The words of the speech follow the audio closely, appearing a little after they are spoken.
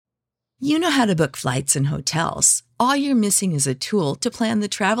You know how to book flights and hotels. All you're missing is a tool to plan the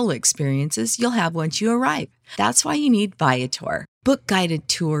travel experiences you'll have once you arrive. That's why you need Viator. Book guided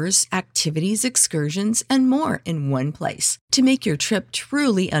tours, activities, excursions, and more in one place to make your trip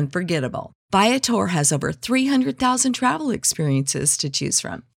truly unforgettable. Viator has over 300,000 travel experiences to choose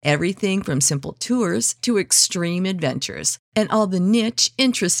from. Everything from simple tours to extreme adventures and all the niche,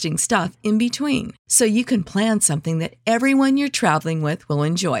 interesting stuff in between. So you can plan something that everyone you're traveling with will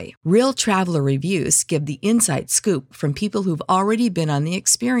enjoy. Real traveler reviews give the inside scoop from people who've already been on the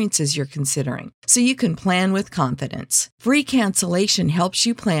experiences you're considering. So you can plan with confidence. Free cancellation helps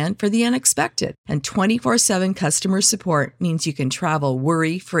you plan for the unexpected. And 24/7 customer support means you can travel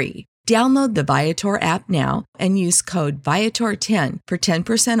worry-free. Download the Viator app now and use code Viator10 for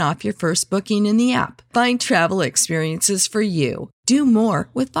 10% off your first booking in the app. Find travel experiences for you. Do more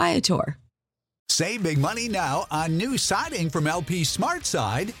with Viator. Save big money now on new siding from LP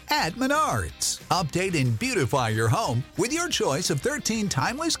SmartSide at Menards. Update and beautify your home with your choice of 13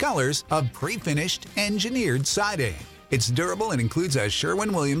 timeless colors of pre-finished engineered siding. It's durable and includes a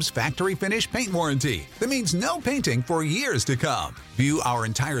Sherwin-Williams factory finish paint warranty that means no painting for years to come. View our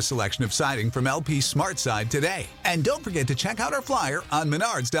entire selection of siding from LP SmartSide today. And don't forget to check out our flyer on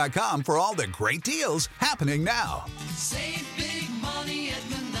Menards.com for all the great deals happening now. Save big money at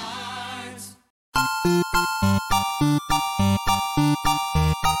Menards.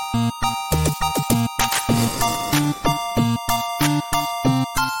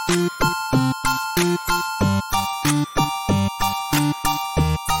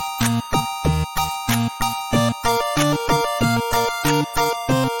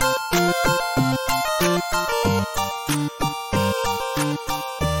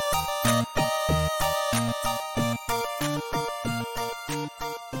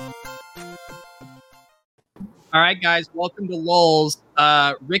 All right, guys, welcome to Lulz.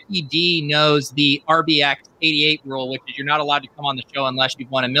 Ricky D knows the RBX 88 rule, which is you're not allowed to come on the show unless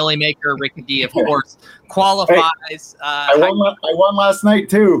you've won a Millie Maker. Ricky D, of course, qualifies. Hey, I won last night,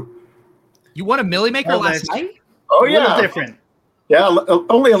 too. You won a Millie Maker last night? Oh, yeah. A little different. Yeah,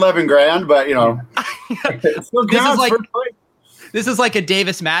 only 11 grand, but, you know. This is like a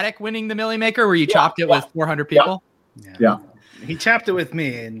Davis Maddock winning the Millie Maker where you chopped it with 400 people? Yeah. He chopped it with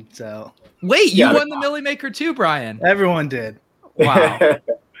me, and so... Wait, you won the Millie Maker too, Brian? Everyone did. Wow.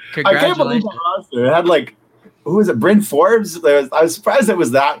 Congratulations. I can't believe the roster. It had who was it? Bryn Forbes? I was surprised it was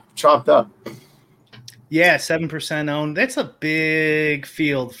that chopped up. Yeah, 7% owned. That's a big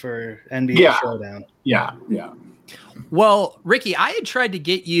field for NBA Showdown. Yeah. Well, Ricky, I had tried to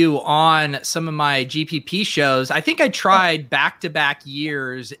get you on some of my GPP shows. I think I tried back-to-back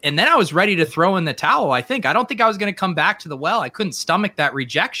years, and then I was ready to throw in the towel, I don't think I was going to come back to the well. I couldn't stomach that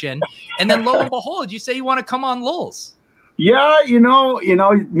rejection. And then lo and behold, you say you want to come on Lulz. Yeah,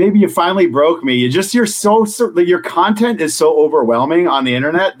 maybe you finally broke me. Your content is so overwhelming on the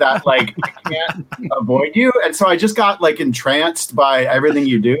internet that I can't avoid you. And so I just got entranced by everything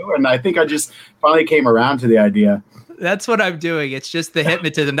you do. And I think I just finally came around to the idea. That's what I'm doing. It's just the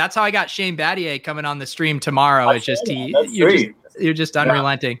hypnotism. That's how I got Shane Battier coming on the stream tomorrow. It's just you're just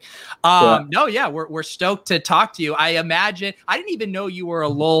unrelenting. We're stoked to talk to you. I imagine I didn't even know you were a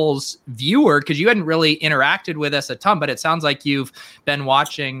Lulz viewer because you hadn't really interacted with us a ton, but it sounds like you've been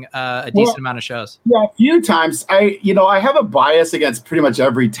watching a decent amount of shows. Yeah, a few times. I have a bias against pretty much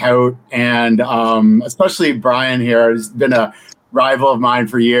every tout, and especially Brian here has been a rival of mine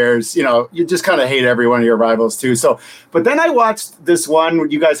for years. You just kind of hate every one of your rivals too. So, but then I watched this one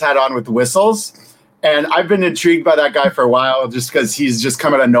you guys had on with Whistles, and I've been intrigued by that guy for a while just because he's just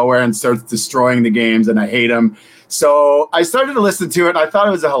come out of nowhere and starts destroying the games, and I hate him. So I started to listen to it, and I thought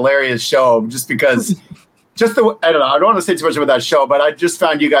it was a hilarious show just because I don't know. I don't want to say too much about that show, but I just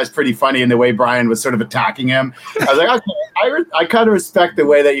found you guys pretty funny in the way Brian was sort of attacking him. I was like, okay, I kind of respect the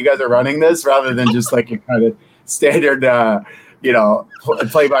way that you guys are running this rather than just a kind of standard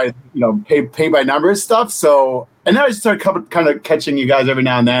play by, pay by numbers stuff. So, and then I just started kind of catching you guys every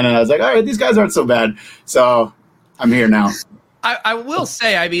now and then. And I was like, all right, these guys aren't so bad. So I'm here now. I will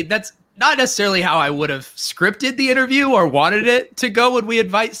say, that's not necessarily how I would have scripted the interview or wanted it to go when we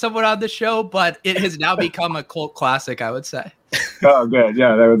invite someone on the show, but it has now become a cult classic, I would say. Oh, good.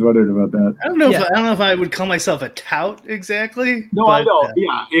 Yeah, I was wondering about that. I don't know if I would call myself a tout exactly. No, I don't.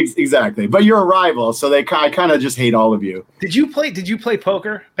 Yeah, exactly. But you're a rival, so I kind of just hate all of you. Did you play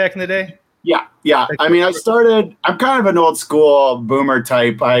poker back in the day? Yeah. I'm kind of an old school boomer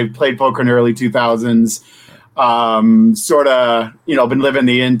type. I played poker in the early 2000s. Been living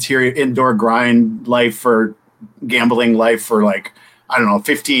the indoor grind life for gambling life for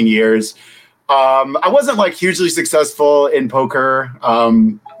 15 years. I wasn't hugely successful in poker.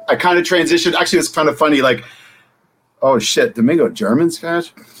 I I kind of transitioned. Actually, it's kind of funny. Like, oh shit, Domingo German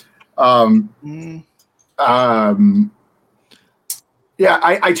scratch. Yeah,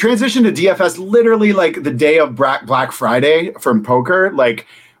 I transitioned to DFS literally like the day of Black Friday from poker. Like,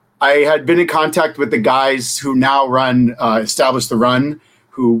 I had been in contact with the guys who now run Establish the Run,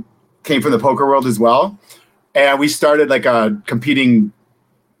 who came from the poker world as well, and we started like a competing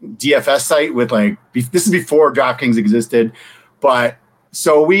DFS site with like this is before DraftKings existed, but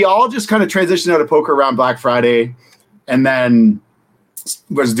so we all just kind of transitioned out of poker around Black Friday, and then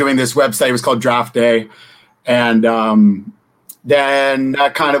was doing this website. It was called Draft Day, and then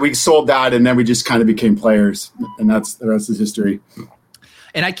that kind of we sold that, and then we just kind of became players, and that's the rest is history.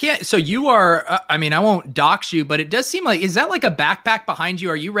 And I can't. So you are. I mean, I won't dox you, but it does seem like, is that like a backpack behind you?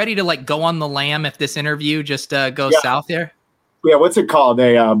 Are you ready to like go on the lam if this interview just goes south here? Yeah, what's it called?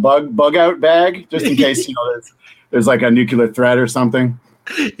 A bug out bag, just in case there's like a nuclear threat or something.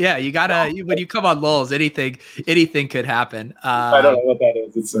 Yeah, you gotta. When you come on Lulz, anything could happen. I don't know what that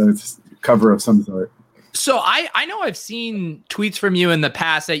is. It's a cover of some sort. So I know I've seen tweets from you in the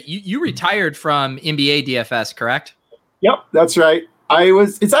past that you retired from NBA DFS, correct? Yep, that's right.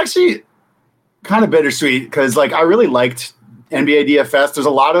 It's actually kind of bittersweet because like I really liked NBA DFS. There's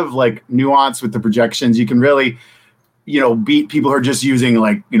a lot of like nuance with the projections. You can really, beat people who are just using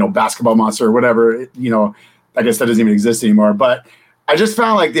like, Basketball Monster or whatever, I guess that doesn't even exist anymore. But I just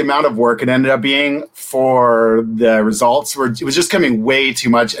found like the amount of work it ended up being for the results it was just coming way too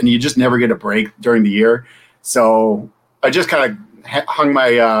much, and you just never get a break during the year. So I just kind of hung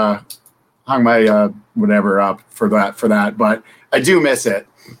my whatever up for that. But I do miss it.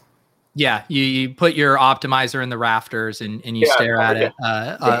 Yeah, you put your optimizer in the rafters and you stare at it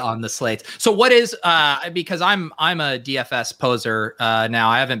on the slates. So what is because I'm a DFS poser now.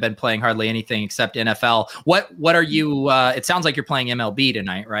 I haven't been playing hardly anything except NFL. What are you? It sounds like you're playing MLB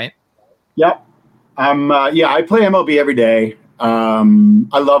tonight, right? Yep. I play MLB every day. I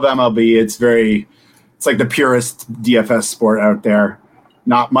love MLB. It's like the purest DFS sport out there.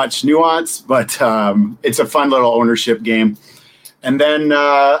 Not much nuance, but it's a fun little ownership game. And then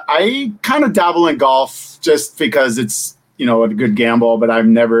I kind of dabble in golf just because it's, a good gamble, but I've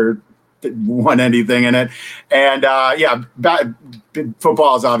never won anything in it. And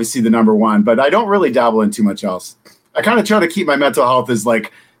football is obviously the number one, but I don't really dabble in too much else. I kind of try to keep my mental health as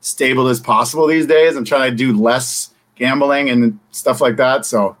like stable as possible these days. I'm trying to do less gambling and stuff like that.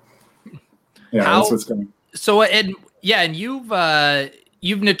 So that's what's going on. So, and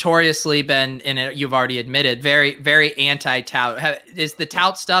you've notoriously been, and you've already admitted, very, very anti-tout. Is the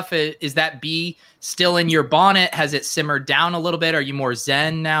tout stuff, is that bee still in your bonnet? Has it simmered down a little bit? Are you more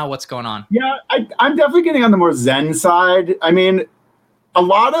zen now? What's going on? Yeah, I'm definitely getting on the more zen side. I mean, a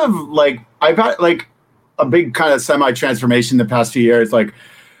lot of like, I've had like a big kind of semi-transformation the past few years. Like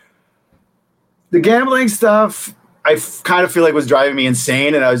the gambling stuff, I kind of feel like was driving me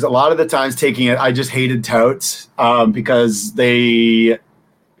insane. And I was a lot of the times taking it, I just hated touts because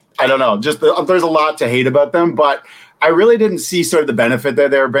I don't know, just there's a lot to hate about them, but I really didn't see sort of the benefit that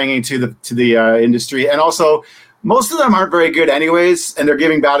they were bringing to the industry. And also, most of them aren't very good anyways, and they're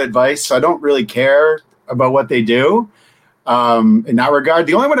giving bad advice. So I don't really care about what they do in that regard.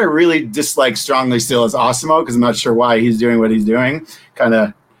 The only one I really dislike strongly still is Osimo, because I'm not sure why he's doing what he's doing, kind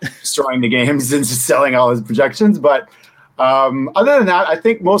of destroying the games and just selling all his projections. But other than that, I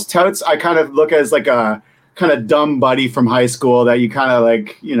think most touts I kind of look at as like a kind of dumb buddy from high school that you kind of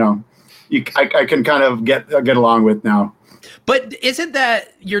like, I can kind of get along with now. But isn't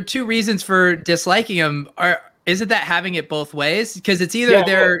that your two reasons for disliking him? Isn't that having it both ways? Because it's either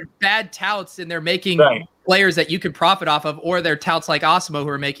they're bad touts and they're making players that you could profit off of, or they're touts like Osimo who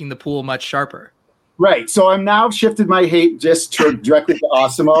are making the pool much sharper. Right. So I'm now shifted my hate just directly to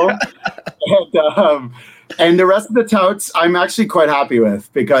Osimo. And the rest of the touts, I'm actually quite happy with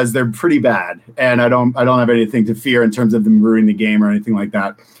because they're pretty bad, and I don't have anything to fear in terms of them ruining the game or anything like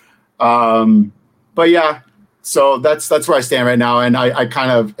that. But yeah, so that's where I stand right now, and I'm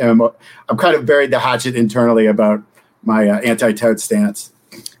kind of buried the hatchet internally about my anti-tout stance.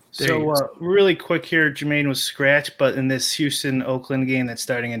 So really quick here, Jermaine was scratched, but in this Houston-Oakland game that's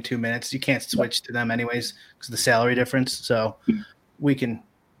starting in 2 minutes, you can't switch to them anyways because of the salary difference. So we can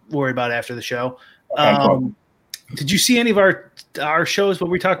worry about it after the show. Did you see any of our shows where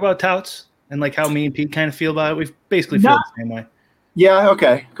we talk about touts and like how me and Pete kind of feel about it? We basically feel the same way. Yeah.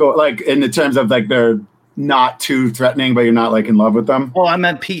 Okay. Cool. Like in the terms of like they're not too threatening, but you're not like in love with them. Oh, I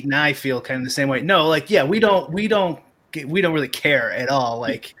meant Pete and I feel kind of the same way. No, like we don't really care at all.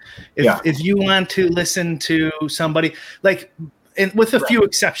 Like if you want to listen to somebody like, and with a few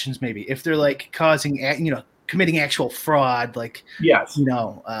exceptions, maybe if they're like causing committing actual fraud, like yes,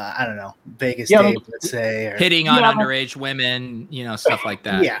 I don't know, Vegas Yeah, Dave, let's say, or hitting on underage women, stuff like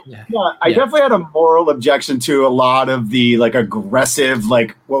that. Yeah. I definitely had a moral objection to a lot of the like aggressive,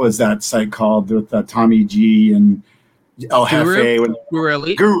 like what was that site called with Tommy G and El Jefe? Guru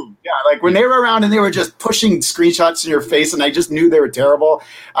Elite. Guru. Yeah, like when they were around and they were just pushing screenshots in your face, and I just knew they were terrible.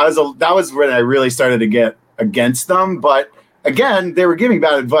 That was when I really started to get against them. But again, they were giving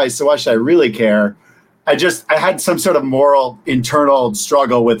bad advice, so why should I really care? I had some sort of moral internal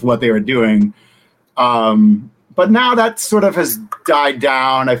struggle with what they were doing. But now that sort of has died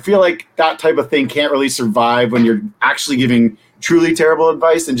down. I feel like that type of thing can't really survive when you're actually giving truly terrible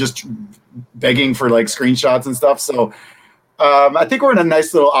advice and just begging for like screenshots and stuff. So I think we're in a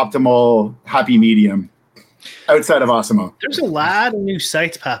nice little optimal happy medium outside of Awesemo. There's a lot of new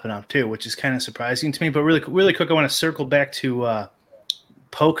sites popping up too, which is kind of surprising to me. But really, really quick, I want to circle back to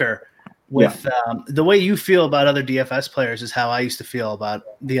poker. With the way you feel about other DFS players is how I used to feel about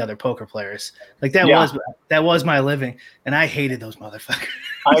the other poker players. Like that was my living, and I hated those motherfuckers.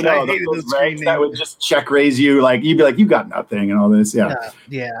 I know those regs that would just check raise you, like you'd be like, you got nothing and all this. Yeah.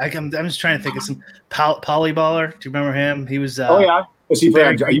 I'm just trying to think of some Polyballer. Do you remember him? He was was he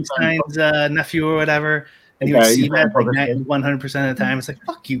Barry Greenstein's nephew or whatever. And he would see that like 100% of the time. It's like,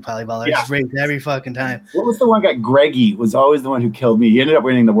 fuck you, Polyballer. Just raised every fucking time. What was the one guy? Greggy was always the one who killed me. He ended up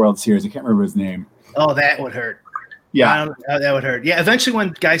winning the World Series. I can't remember his name. Oh, that would hurt. Yeah. That would hurt. Yeah, eventually when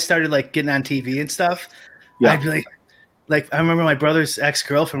guys started like getting on TV and stuff, I'd be like, I remember my brother's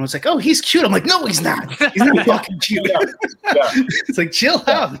ex-girlfriend was like, oh, he's cute. I'm like, no, he's not. He's not fucking cute. It's like, chill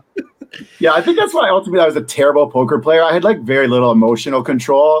out. Yeah, I think that's why ultimately I was a terrible poker player. I had like very little emotional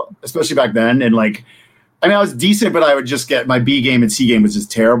control, especially back then. And like, I mean, I was decent, but I would just get my B game and C game was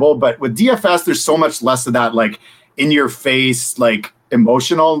just terrible. But with DFS, there's so much less of that, like in your face, like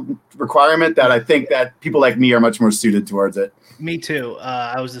emotional requirement that I think that people like me are much more suited towards it. Me too.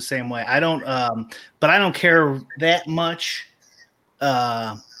 I was the same way. I don't, but I don't care that much.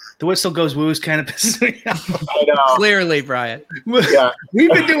 The whistle goes woo is kind of pisses me off. I know. Clearly, Brian. Yeah,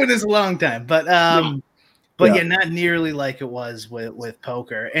 we've been doing this a long time, but not nearly like it was with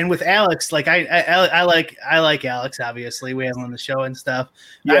poker and with Alex. Like I like Alex. Obviously, we have him on the show and stuff.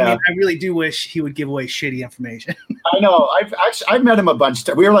 Yeah. I mean, I really do wish he would give away shitty information. I know. I've met him a bunch of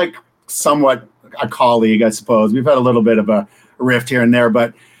times. We were like somewhat a colleague, I suppose. We've had a little bit of a rift here and there,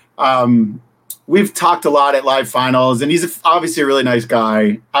 but we've talked a lot at live finals, and he's obviously a really nice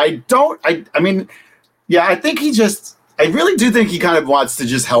guy. I mean, I think I really do think he kind of wants to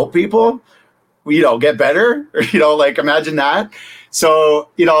just help people, get better, like imagine that. So,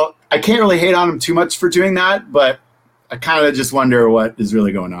 I can't really hate on him too much for doing that, but I kind of just wonder what is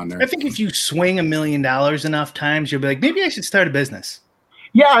really going on there. I think if you swing $1 million enough times, you'll be like, maybe I should start a business.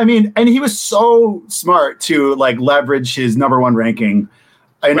 Yeah, I mean, and he was so smart to like leverage his number one ranking.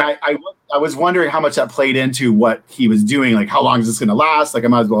 And right. I was wondering how much that played into what he was doing. Like, how long is this going to last? Like, I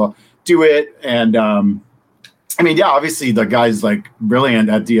might as well do it. And I mean, obviously the guy's like brilliant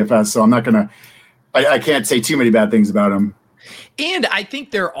at DFS, so I'm not going to, I can't say too many bad things about him. And I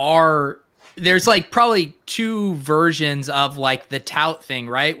think there's like probably two versions of like the tout thing,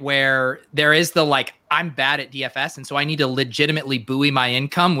 right? Where there is the like, I'm bad at DFS, and so I need to legitimately buoy my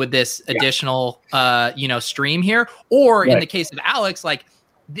income with this additional, stream here. Or in the case of Alex, like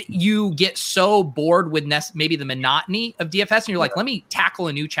you get so bored with maybe the monotony of DFS, and you're like, let me tackle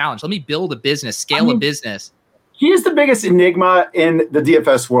a new challenge. Let me build a business, scale a business. He is the biggest enigma in the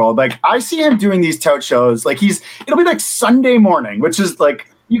DFS world. Like I see him doing these tout shows. Like it'll be like Sunday morning, which is like,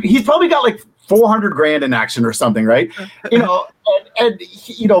 he's probably got like 400 grand in action or something, right? And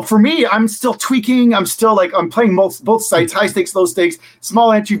for me, I'm still tweaking. I'm still like, I'm playing both sites, high stakes, low stakes,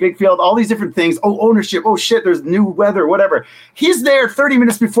 small entry, big field, all these different things. Oh, ownership. Oh shit, there's new weather, whatever. He's there 30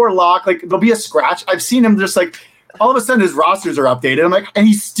 minutes before lock. Like there'll be a scratch. I've seen him just like, all of a sudden his rosters are updated. I'm like, and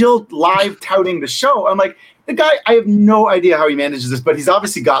he's still live touting the show. I'm like, the guy, I have no idea how he manages this, but he's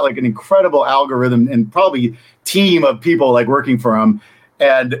obviously got like an incredible algorithm and probably team of people like working for him.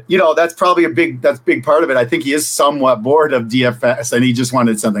 And, that's probably a big part of it. I think he is somewhat bored of DFS and he just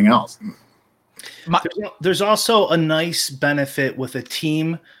wanted something else. There's also a nice benefit with a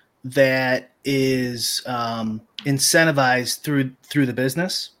team that is incentivized through the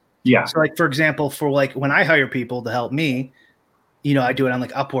business. Yeah. So like, for example, for like when I hire people to help me, I do it on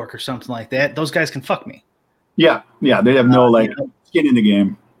like Upwork or something like that. Those guys can fuck me. Yeah. Yeah. They have no skin in the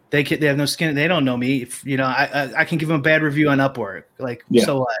game. They have no skin. They don't know me. I can give them a bad review on Upwork. Like,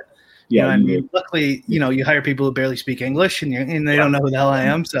 so what? Yeah. I mean, luckily, you hire people who barely speak English and they don't know who the hell I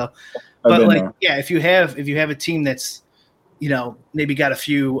am. So, but like, if you have a team that's maybe got a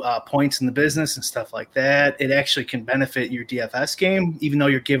few points in the business and stuff like that, it actually can benefit your DFS game, even though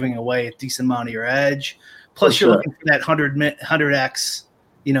you're giving away a decent amount of your edge. Plus, you're looking for that 100x,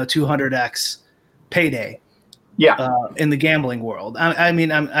 200x payday. Yeah. In the gambling world. I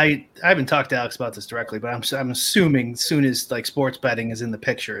mean, I haven't talked to Alex about this directly, but I'm assuming as soon as like sports betting is in the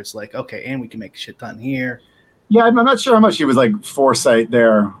picture, it's like, okay, and we can make a shit ton here. Yeah, I'm not sure how much he was like foresight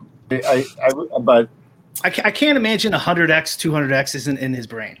there. But I can't imagine 100x, 200x isn't in his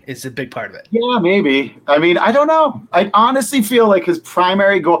brain. It's a big part of it. Yeah, maybe. I mean, I don't know. I honestly feel like his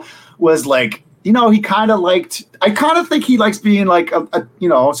primary goal was like, he kind of liked. I kind of think he likes being like a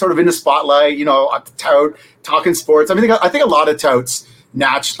sort of in the spotlight. A tout, talking sports. I mean, I think a lot of touts,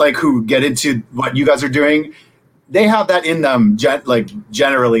 like who get into what you guys are doing, they have that in them.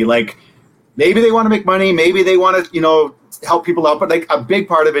 Generally, like maybe they want to make money, maybe they want to help people out, but like a big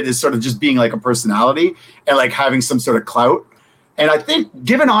part of it is sort of just being like a personality and like having some sort of clout. And I think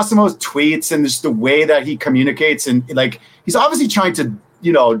given Awesemo's tweets and just the way that he communicates, and like he's obviously trying to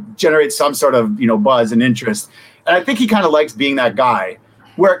generate some sort of buzz and interest. And I think he kind of likes being that guy.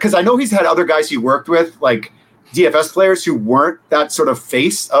 Because I know he's had other guys he worked with, like DFS players who weren't that sort of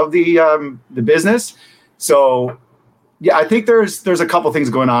face of the business. So yeah, I think there's a couple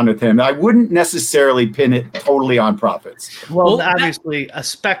things going on with him. I wouldn't necessarily pin it totally on profits. Well, obviously a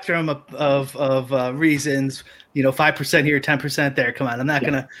spectrum of reasons. 5% here, 10% there. Come on,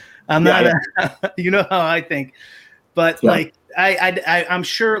 I'm not how I think, but like I'm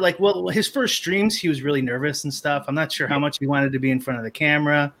sure. Like, well, his first streams, he was really nervous and stuff. I'm not sure how much he wanted to be in front of the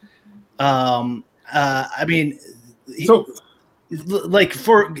camera. I mean, for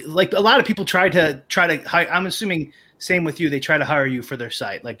a lot of people try to hire. I'm assuming. Same with you. They try to hire you for their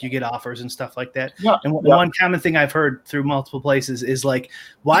site. Like you get offers and stuff like that. Yeah, and one common thing I've heard through multiple places is like,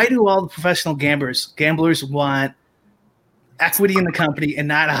 why do all the professional gamblers want equity in the company and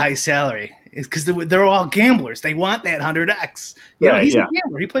not a high salary? It's because they're all gamblers. They want that 100x. He's a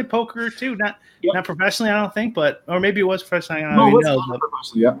gambler. He played poker too, not professionally, I don't think, or maybe it was professionally. I don't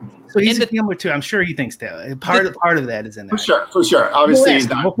know. So he's a gambler too. I'm sure he thinks that part of that is in there. For sure. Obviously,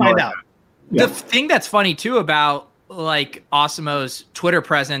 we'll find out. The thing that's funny too about like Awesemo's Twitter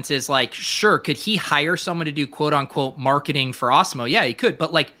presence is like, sure, could he hire someone to do quote unquote marketing for Awesemo? Yeah, he could,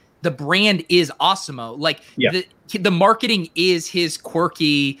 but like the brand is Awesemo. Like the marketing is his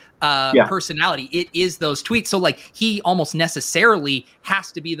quirky personality. It is those tweets. So like he almost necessarily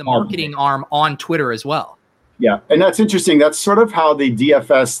has to be the marketing arm on Twitter as well. Yeah, and that's interesting. That's sort of how the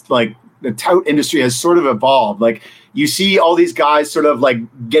DFS, like the tout industry, has sort of evolved. Like you see all these guys sort of like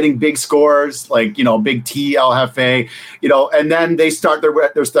getting big scores, like big T, El Jefe, and then they start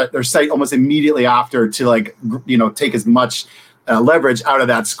their site almost immediately after to like take as much leverage out of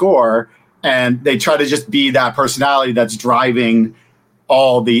that score, and they try to just be that personality that's driving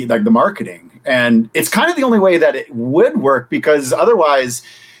all the like the marketing. And it's kind of the only way that it would work, because otherwise,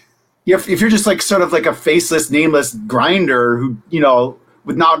 if you're just like sort of like a faceless, nameless grinder who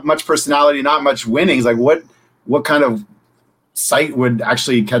with not much personality, not much winnings, like what kind of site would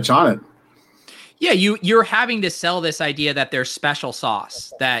actually catch on it? Yeah, you're having to sell this idea that there's special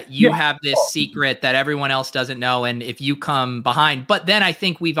sauce, that you have this secret that everyone else doesn't know, and if you come behind. But then I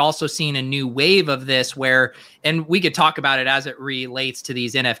think we've also seen a new wave of this where, and we could talk about it as it relates to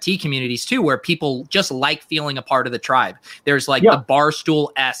these NFT communities too, where people just like feeling a part of the tribe. There's like the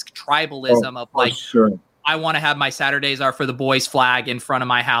Barstool-esque tribalism of like, I want to have my Saturdays are for the boys flag in front of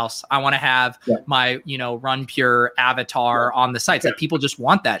my house. I want to have my, Run Pure avatar on the sites. Like people just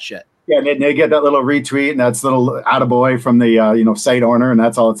want that shit. Yeah, and they get that little retweet and that's little attaboy from the site owner, and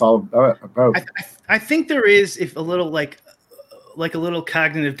that's all it's all about. I think there is a little like a little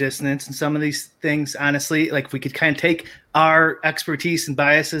cognitive dissonance in some of these things. Honestly, like if we could kind of take our expertise and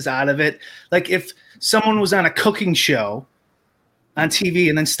biases out of it. Like if someone was on a cooking show on TV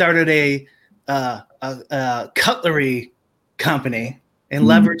and then started a cutlery company and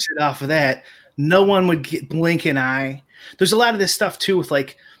leveraged it off of that, no one would blink an eye. There's a lot of this stuff too with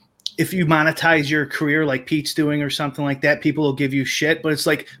like, if you monetize your career like Pete's doing or something like that, people will give you shit, but it's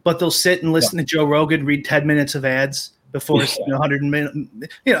like, but they'll sit and listen to Joe Rogan read 10 minutes of ads before 100 minutes.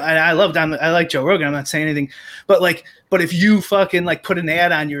 I like Joe Rogan. I'm not saying anything, but if you fucking like put an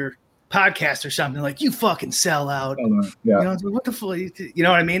ad on your podcast or something, like you fucking sell out. What the fuck? You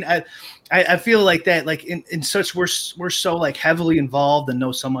know what I mean? I feel like that, like in such, we're so like heavily involved and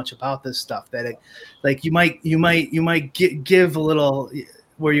know so much about this stuff that it, like you might give a little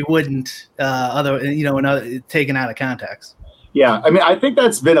where you wouldn't taken out of context. Yeah. I mean, I think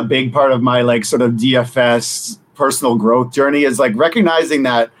that's been a big part of my like sort of DFS personal growth journey, is like recognizing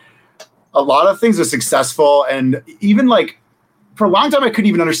that a lot of things are successful, and even like for a long time, I couldn't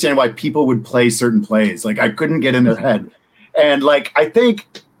even understand why people would play certain plays. Like I couldn't get in their head. And like, I think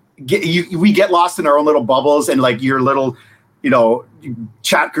we get lost in our own little bubbles and like your little,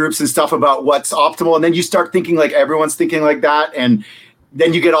 chat groups and stuff about what's optimal. And then you start thinking like everyone's thinking like that. And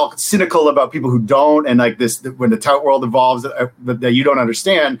then you get all cynical about people who don't. And like this, when the tout world evolves that you don't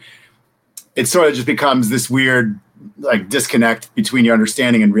understand, it sort of just becomes this weird like disconnect between your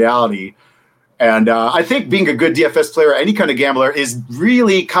understanding and reality. And I think being a good DFS player, any kind of gambler, is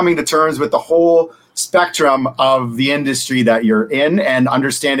really coming to terms with the whole spectrum of the industry that you're in and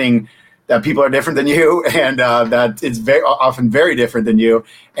understanding that people are different than you and that it's very often very different than you,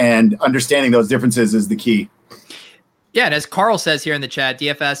 and understanding those differences is the key. Yeah, and as Carl says here in the chat,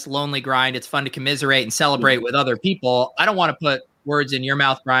 DFS, lonely grind. It's fun to commiserate and celebrate with other people. I don't want to put words in your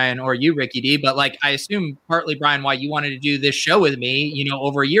mouth, Brian, or you, Ricky D, but like I assume partly, Brian, why you wanted to do this show with me,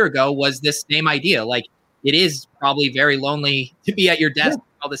 over a year ago was this same idea. Like it is probably very lonely to be at your desk,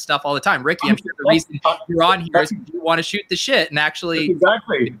 all this stuff all the time. Ricky, I'm sure the reason you're on here is you want to shoot the shit and actually.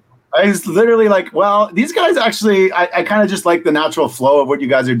 Exactly. I was literally like, well, these guys actually, I kind of just like the natural flow of what you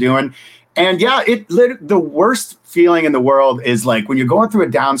guys are doing. And yeah, the worst feeling in the world is like when you're going through a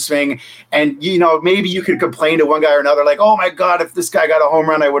downswing and, maybe you could complain to one guy or another, like, oh my God, if this guy got a home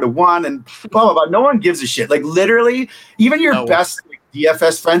run, I would have won and blah, blah, blah. No one gives a shit. Like literally, even your best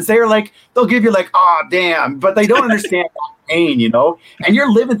DFS friends, they'll give you like, oh, damn, but they don't understand pain, and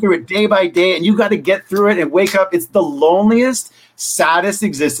you're living through it day by day and you got to get through it and wake up. It's the loneliest, saddest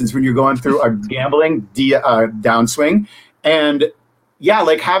existence when you're going through a gambling downswing. And yeah,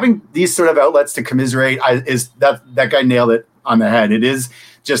 like having these sort of outlets to commiserate is that guy nailed it on the head. It is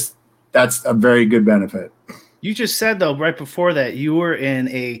just, that's a very good benefit. You just said though, right before that, you were in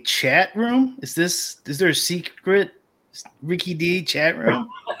a chat room. Is there a secret Ricky D chat room?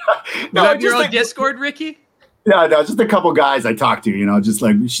 No, your own Discord, Ricky? No, just a couple guys I talk to, just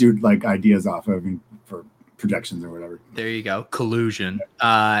like shoot like ideas off of for projections or whatever. There you go. Collusion.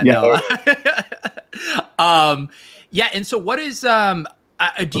 Yeah. No. Yeah. And so what is,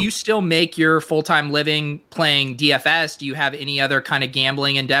 do you still make your full-time living playing DFS? Do you have any other kind of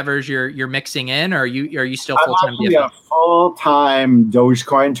gambling endeavors you're mixing in, or are you still full-time DFS? DFS? I'm a full-time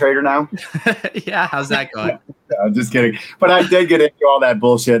Dogecoin trader now. Yeah. How's that going? No, just kidding. But I did get into all that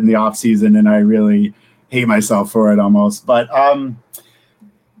bullshit in the off season and I really hate myself for it almost. But,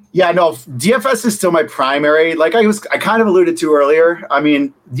 yeah, no, DFS is still my primary. Like I kind of alluded to earlier. I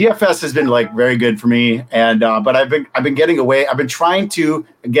mean, DFS has been like very good for me, and but I've been getting away. I've been trying to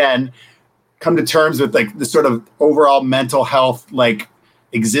again come to terms with like the sort of overall mental health like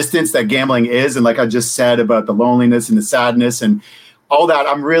existence that gambling is, and like I just said about the loneliness and the sadness and all that.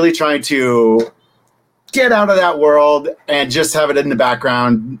 I'm really trying to get out of that world and just have it in the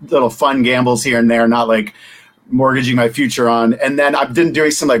background, little fun gambles here and there, not like mortgaging my future on. And then I've been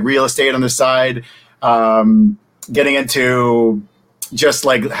doing some like real estate on the side, getting into just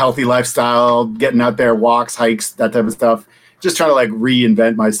like healthy lifestyle, getting out there, walks, hikes, that type of stuff. Just trying to like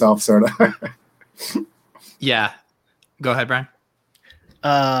reinvent myself sort of. Yeah. Go ahead, Brian.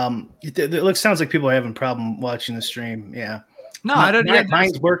 It sounds like people are having a problem watching the stream. Yeah. No, I don't.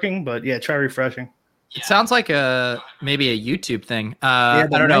 Mine's working, but yeah, try refreshing. It sounds like maybe a YouTube thing. Yeah,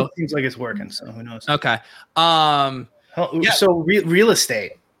 I don't know. It seems like it's working, so who knows? Okay. Yeah. So real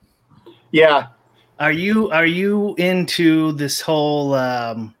estate. Yeah. Are you into this whole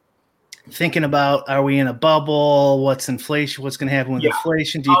thinking about, are we in a bubble? What's inflation? What's going to happen with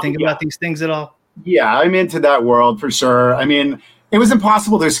inflation? Do you think about these things at all? Yeah, I'm into that world for sure. I mean, it was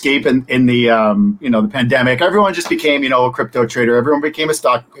impossible to escape in the the pandemic. Everyone just became a crypto trader. Everyone became a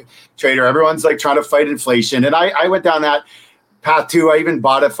stock trader. Everyone's like trying to fight inflation, and I went down that path too. I even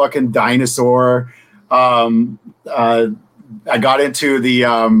bought a fucking dinosaur. I got into the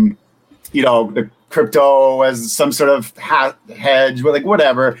the crypto as some sort of hedge, like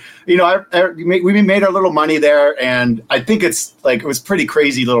whatever. We made our little money there, and I think it's like it was a pretty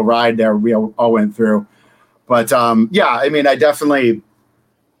crazy little ride there we all went through. But yeah, I mean, I definitely,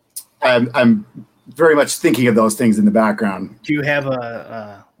 I'm very much thinking of those things in the background. Do you have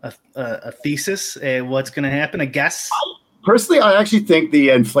a thesis? What's going to happen? A guess? Personally, I actually think the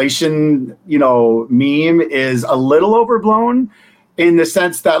inflation, meme is a little overblown in the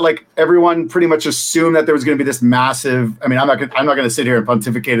sense that like everyone pretty much assumed that there was going to be this massive. I mean, I'm not going to sit here and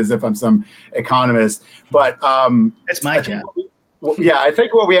pontificate as if I'm some economist, but that's my job. Yeah, I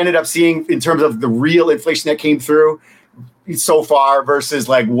think what we ended up seeing in terms of the real inflation that came through so far versus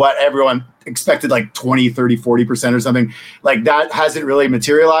like what everyone expected, like 20, 30, 40% or something, like that hasn't really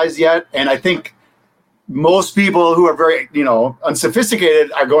materialized yet. And I think most people who are very,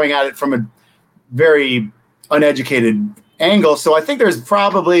 unsophisticated are going at it from a very uneducated angle. So I think there's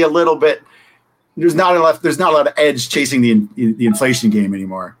probably a little bit. There's not a lot of edge chasing the inflation game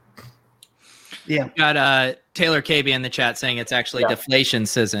anymore. Yeah. Got Taylor KB in the chat saying it's actually deflation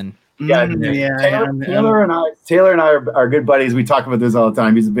season. Yeah, Taylor and I are good buddies. We talk about this all the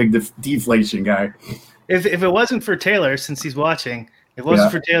time. He's a big deflation guy. If it wasn't for Taylor, since he's watching, if it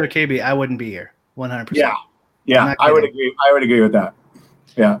wasn't for Taylor KB, I wouldn't be here. 100%. Yeah, I would agree. I would agree with that.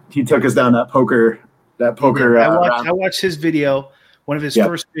 Yeah, he took us down that poker. I watched his video, one of his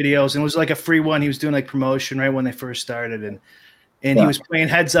first videos, and it was like a free one. He was doing like promotion right when they first started, and he was playing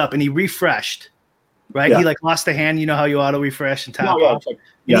heads up, and he refreshed. Right, he like lost a hand. You know how you auto refresh and top up.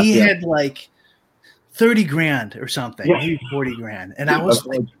 He had like 30 grand or something, maybe 40 grand, and I was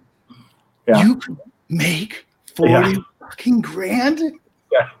like, "You could make 40 fucking grand."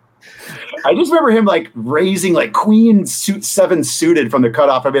 Yeah, I just remember him like raising like Queen suit 7 suited from the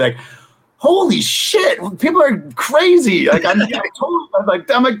cutoff. I'd be like, "Holy shit! People are crazy!" Like I'm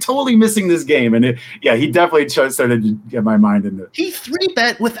totally missing this game, and he definitely started to get my mind into it. He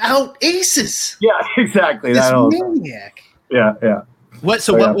 3-bet without aces. Yeah, exactly. This maniac. Yeah. What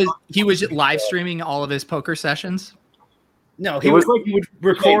was he was live streaming all of his poker sessions? No, he would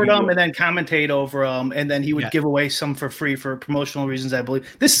record them and then commentate over them, and then he would give away some for free for promotional reasons, I believe.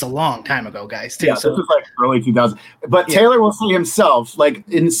 This is a long time ago, guys, too. Yeah, this was like early 2000s. But Taylor will say himself, like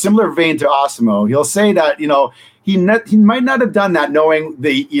in similar vein to Osimo, he'll say that, he might not have done that knowing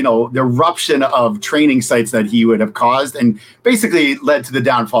the eruption of training sites that he would have caused and basically led to the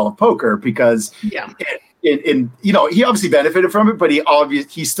downfall of poker because he obviously benefited from it, but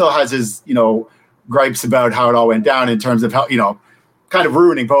he still has his, gripes about how it all went down in terms of how, kind of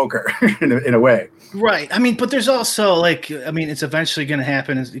ruining poker in a way. Right. I mean, but there's also it's eventually going to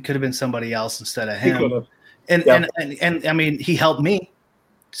happen. It could have been somebody else instead of him. And I mean, he helped me.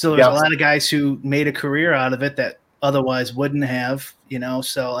 So there's a lot of guys who made a career out of it that otherwise wouldn't have,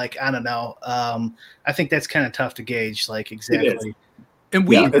 so I don't know. I think that's kind of tough to gauge, exactly. And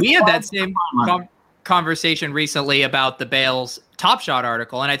we had that same conversation recently about the Bales Top Shot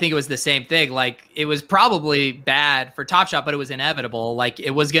article, and I think it was the same thing. Like, it was probably bad for Top Shot, but it was inevitable. Like, it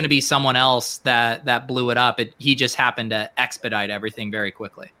was going to be someone else that blew it up. He just happened to expedite everything very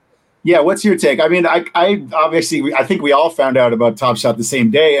quickly. Yeah, what's your take? I mean, I obviously I think we all found out about Top Shot the same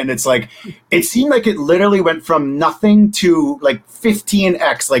day, and it's like it seemed like it literally went from nothing to like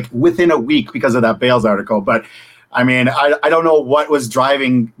 15x like within a week because of that Bales article. But I mean, I don't know what was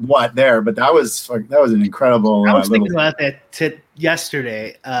driving what there, but that was an incredible. I was thinking about that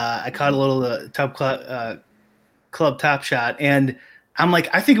yesterday. I caught a little club Top Shot, and I'm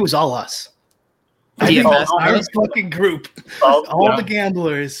like, I think it was all us. Our fucking group, all the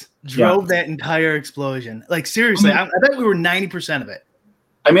gamblers drove that entire explosion. Like, seriously, I bet we were 90% of it.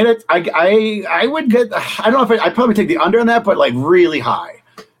 I mean, I would get. I don't know if I'd probably take the under on that, but like really high.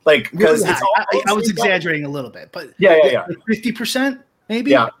 Like, because really I was exaggerating a little bit, but 50%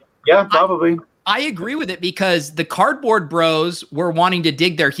 maybe. Yeah, probably. I agree with it because the cardboard bros were wanting to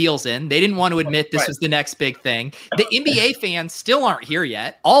dig their heels in. They didn't want to admit this was the next big thing. The NBA fans still aren't here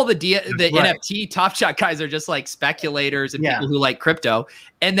yet. All the NFT Top Shot guys are just like speculators and people who like crypto.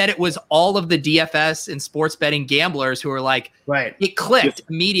 And then it was all of the DFS and sports betting gamblers who were like, it clicked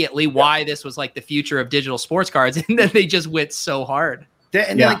immediately why this was like the future of digital sports cards. And then they just went so hard.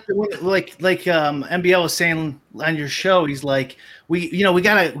 Like MBL was saying on your show, he's like, we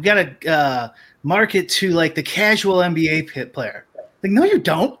gotta market to like the casual NBA player. Like, no, you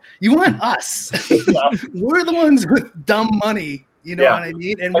don't. You want us. We're the ones with dumb money, what I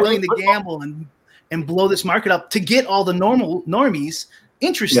mean, and willing to gamble and blow this market up to get all the normies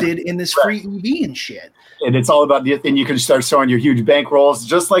interested in this free EV and shit. And it's all about and you can start showing your huge bankrolls,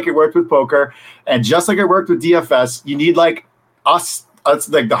 just like it worked with poker, and just like it worked with DFS. You need like us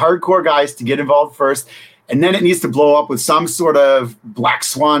like the hardcore guys to get involved first, and then it needs to blow up with some sort of black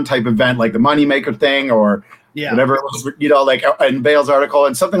swan type event, like the Moneymaker thing or whatever it was, like in Bale's article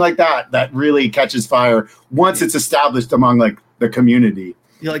and something like that really catches fire once it's established among like the community.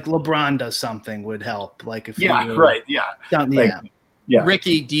 Like LeBron does something would help. Like if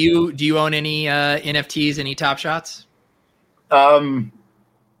Ricky, do you own any NFTs, any Top Shots?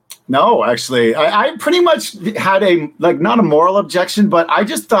 No, actually, I pretty much had not a moral objection, but I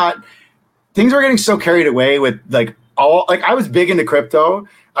just thought things were getting so carried away with I was big into crypto.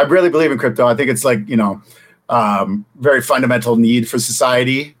 I really believe in crypto. I think it's very fundamental need for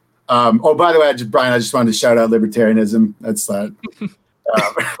society. By the way, Brian, I just wanted to shout out libertarianism. That's that.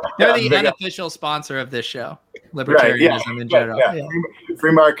 They're the unofficial sponsor of this show. Libertarianism in general.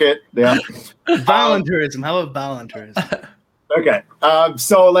 Free market. Yeah. Voluntarism. How about voluntarism? Okay.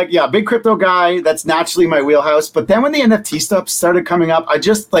 So like, yeah, big crypto guy. That's naturally my wheelhouse. But then when the NFT stuff started coming up, I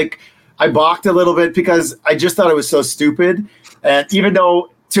just like, I balked a little bit because I just thought it was so stupid. And even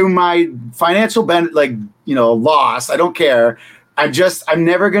though to my financial loss, I don't care. I'm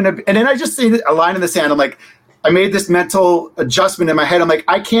never going to. And then I just see a line in the sand. I'm like, I made this mental adjustment in my head. I'm like,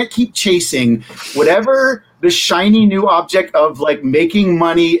 I can't keep chasing whatever the shiny new object of like making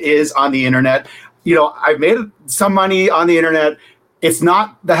money is on the internet. You know, I've made some money on the internet. It's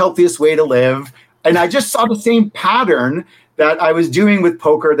not the healthiest way to live. And I just saw the same pattern that I was doing with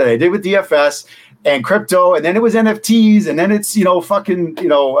poker that I did with DFS and crypto. And then it was NFTs. And then it's, what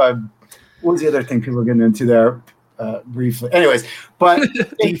was the other thing people were getting into there briefly? Anyways, but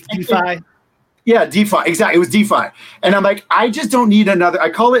DeFi. Yeah, DeFi. Exactly. It was DeFi. And I'm like, I just don't need another.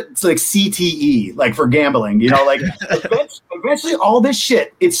 I call it like CTE, like for gambling, like eventually all this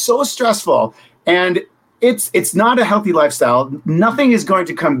shit, it's so stressful and it's not a healthy lifestyle. Nothing is going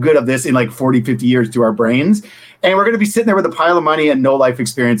to come good of this in like 40, 50 years to our brains. And we're going to be sitting there with a pile of money and no life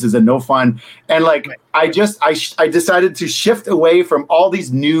experiences and no fun. And like, I decided to shift away from all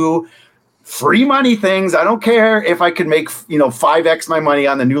these new free money things. I don't care if I could make 5x my money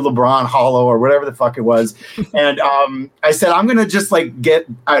on the new LeBron Hollow or whatever the fuck it was. And I said I'm gonna just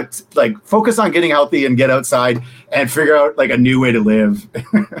focus on getting healthy and get outside and figure out like a new way to live.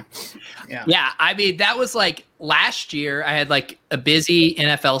 Yeah. I mean, that was like last year. I had like a busy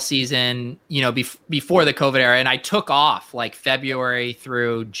NFL season, before the COVID era, and I took off like February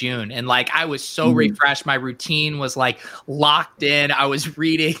through June, and like I was so refreshed. My routine was like locked in. I was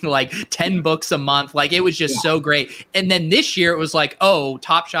reading like 10 books a month. Like it was just so great. And then this year it was like, oh,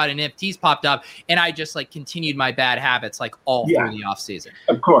 Top Shot and NFTs popped up, and I just like continued my bad habits like all through the off season.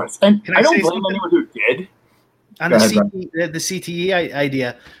 Of course, and I don't blame anyone who did. On the CTE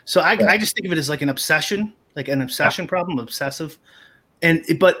idea. So I just think of it as like an obsession, problem, obsessive.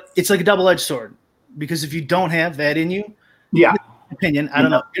 But it's like a double-edged sword because if you don't have that in you, opinion, I don't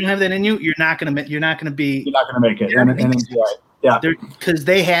know, if you don't have that in you, you're not going to make it. Because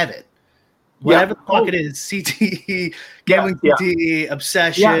they have it. Whatever the fuck it is, CTE, gambling CTE,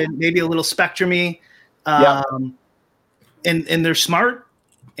 obsession, maybe a little spectrum-y. And they're smart.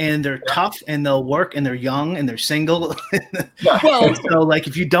 And they're tough, and they'll work, and they're young, and they're single. Well, so like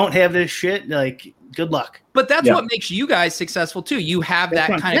if you don't have this shit, like good luck. But that's what makes you guys successful too. You have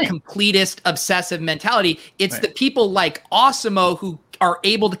that kind of completist, obsessive mentality. It's the people like Osimo who are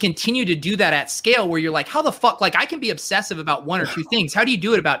able to continue to do that at scale, where you're like, how the fuck? Like I can be obsessive about one or two things. How do you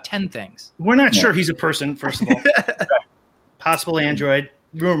do it about 10 things? We're not sure he's a person, first of all. Possible android.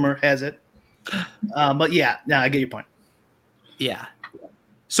 Rumor has it. But yeah, I get your point. Yeah.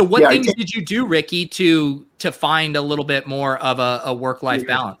 So what things did you do, Ricky, to find a little bit more of a work-life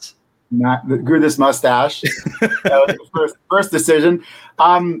balance? Grew this mustache. That was the first decision.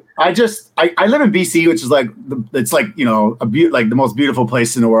 I live in BC, which is like the most beautiful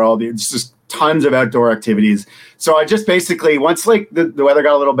place in the world. It's just tons of outdoor activities. So I just basically, once like the weather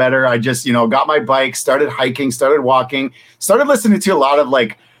got a little better, I just got my bike, started hiking, started walking, started listening to a lot of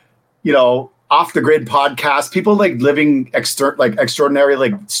like off the grid podcasts, people like living extraordinary,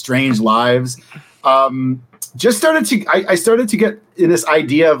 like strange lives. I started to get in this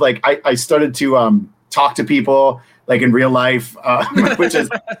idea of like, I started to talk to people like in real life, which is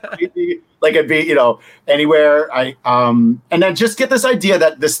like it'd be, anywhere. And then just get this idea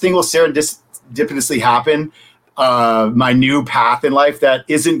that this thing will serendipitously happen. My new path in life that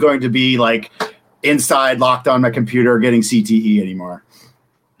isn't going to be like inside locked on my computer getting CTE anymore.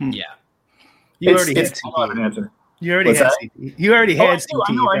 Yeah. You already had CTE. You already had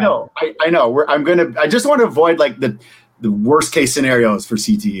CTE. I know. I just want to avoid like the worst case scenarios for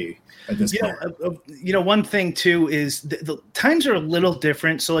CTE at this point. One thing too is the times are a little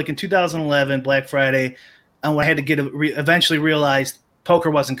different. So like in 2011, Black Friday, I had to eventually realized poker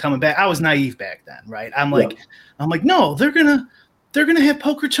wasn't coming back. I was naive back then, right? I'm like, no, they're gonna have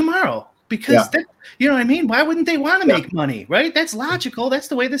poker tomorrow. Because you know what I mean? Why wouldn't they want to make money, right? That's logical. That's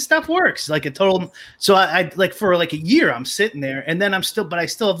the way this stuff works. Like a total. So I like for like a year, I'm sitting there, and then I still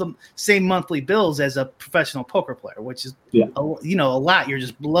have the same monthly bills as a professional poker player, which is a lot. You're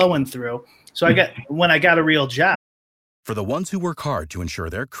just blowing through. So when I got a real job. For the ones who work hard to ensure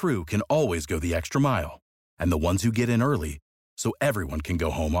their crew can always go the extra mile, and the ones who get in early so everyone can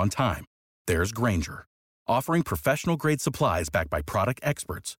go home on time, there's Grainger, offering professional-grade supplies backed by product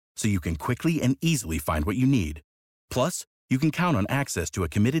experts, so you can quickly and easily find what you need. Plus, you can count on access to a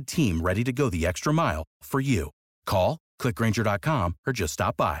committed team ready to go the extra mile for you. Call, click Grainger.com, or just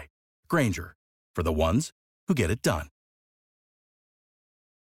stop by. Grainger, for the ones who get it done.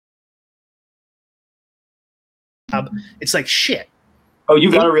 job. It's like shit. Oh,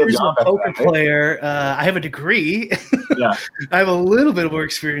 you got a real Here's job. a poker player. I have a degree. Yeah. I have a little bit of work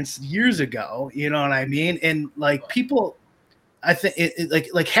experience years ago. You know what I mean? And like people, I think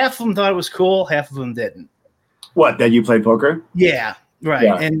like half of them thought it was cool, half of them didn't. What, that you played poker? Yeah, right.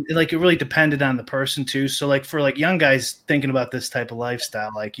 Yeah. And like it really depended on the person too. So like for like young guys thinking about this type of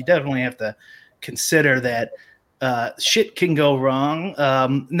lifestyle, like you definitely have to consider that shit can go wrong.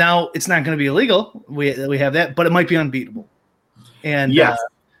 Now it's not going to be illegal. We have that, but it might be unbeatable. And Yes.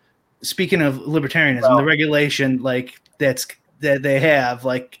 Speaking of libertarianism, the regulation like that they have,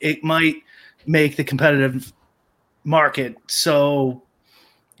 like it might make the competitive market so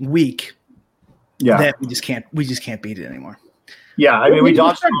weak that we just can't beat it anymore. Yeah, I mean,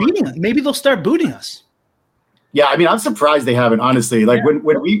 maybe they'll start booting us. Yeah, I mean, I'm surprised they haven't, honestly. Like when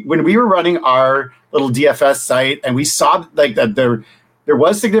we were running our little DFS site and we saw like that there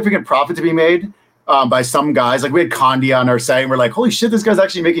was significant profit to be made by some guys. Like we had Condi on our site and we're like, holy shit, this guy's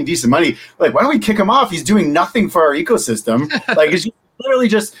actually making decent money. Like, why don't we kick him off? He's doing nothing for our ecosystem. Like it's literally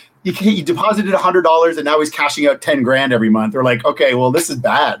just he deposited $100 and now he's cashing out 10 grand every month. They're like, okay, well, this is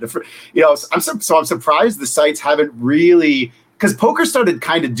bad. You know, I'm surprised the sites haven't really, because poker started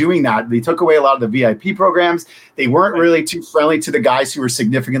kind of doing that. They took away a lot of the VIP programs. They weren't really too friendly to the guys who were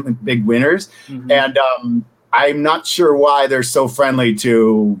significantly big winners. Mm-hmm. And I'm not sure why they're so friendly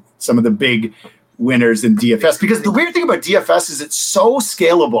to some of the big winners in DFS, because the weird thing about DFS is it's so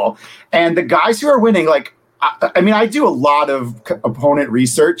scalable. And the guys who are winning, like, I mean, I do a lot of opponent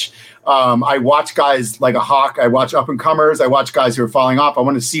research. I watch guys like a hawk. I watch up and comers. I watch guys who are falling off. I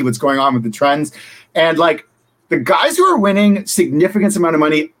want to see what's going on with the trends. And like the guys who are winning significant amount of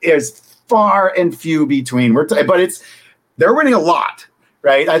money is far and few between. But they're winning a lot,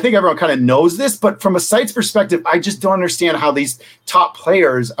 right? I think everyone kind of knows this, but from a site's perspective, I just don't understand how these top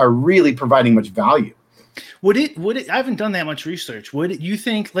players are really providing much value. Would it? I haven't done that much research. You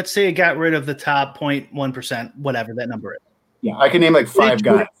think, let's say it got rid of the top 0.1%, whatever that number is. Yeah, I can name like five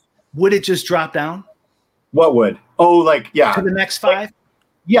guys. Would it just drop down? What would? Oh, like, yeah. To the next five?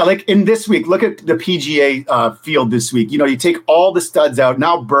 Yeah, like in this week, look at the PGA field this week. You know, you take all the studs out.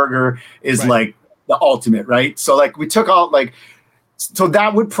 Now Berger is like the ultimate, right? So like we took out like, so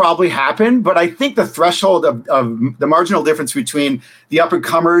that would probably happen. But I think the threshold of the marginal difference between the up and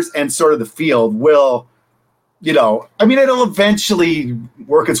comers and sort of the field will, you know, I mean, it'll eventually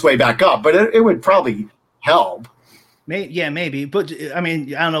work its way back up, but it would probably help. Maybe. But I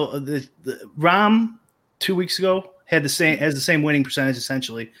mean, I don't know. The Rahm 2 weeks ago has the same winning percentage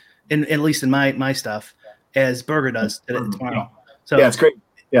essentially, at least in my stuff, as Berger does tomorrow. So yeah, it's great.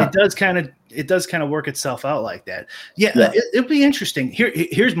 Yeah, it does kind of work itself out like that. Yeah. It'll be interesting.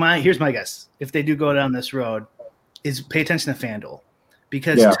 Here's my guess. If they do go down this road, is pay attention to FanDuel.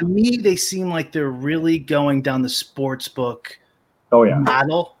 Because to me, they seem like they're really going down the sportsbook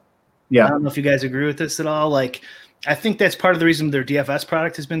model. Yeah. I don't know if you guys agree with this at all. Like, I think that's part of the reason their DFS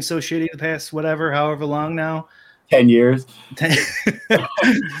product has been so shitty the past however long now. 10 years.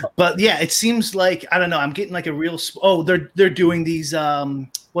 But yeah, it seems like, I don't know, I'm getting like a real they're doing these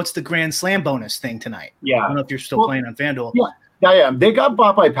what's the Grand Slam bonus thing tonight? Yeah. I don't know if you're still playing on FanDuel. Yeah, I am. They got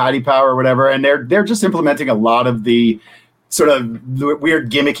bought by Paddy Power or whatever, and they're just implementing a lot of the sort of weird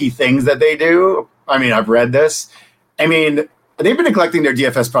gimmicky things that they do. I mean, I've read this. I mean, they've been neglecting their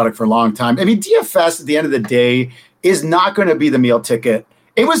DFS product for a long time. I mean, DFS at the end of the day is not going to be the meal ticket.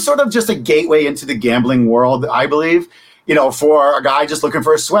 It was sort of just a gateway into the gambling world, I believe, you know, for a guy just looking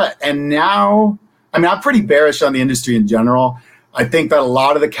for a sweat. And now, I mean, I'm pretty bearish on the industry in general. I think that a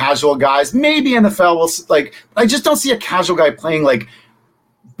lot of the casual guys, maybe NFL will like, I just don't see a casual guy playing like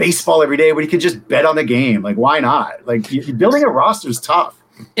baseball every day when you can just bet on the game. Like, why not? Like, building a roster is tough.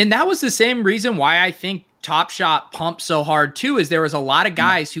 And that was the same reason why I think Top Shot pumped so hard too, is there was a lot of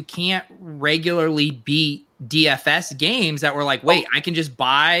guys who can't regularly beat DFS games that were like, wait, I can just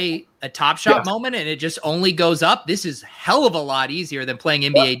buy a Top Shot moment and it just only goes up. This is hell of a lot easier than playing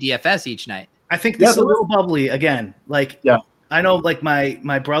NBA DFS each night. I think this is a little bubbly again. Like, I know like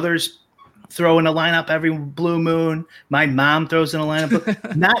my brothers throw in a lineup every blue moon. My mom throws in a lineup.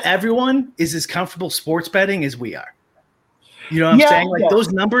 But not everyone is as comfortable sports betting as we are. You know what I'm saying? Like those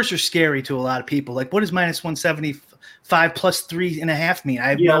numbers are scary to a lot of people. Like, what does minus 175 plus 3.5 mean? I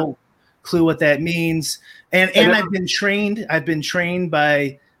have no clue what that means. And I've been trained. I've been trained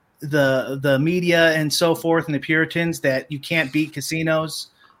by the media and so forth and the Puritans that you can't beat casinos.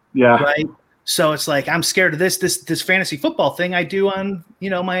 Yeah. Right. So it's like I'm scared of this fantasy football thing I do on, you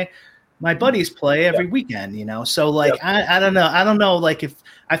know, my buddies play every weekend, you know. So like I don't know. I don't know, like if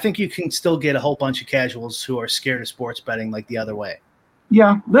I think you can still get a whole bunch of casuals who are scared of sports betting like the other way.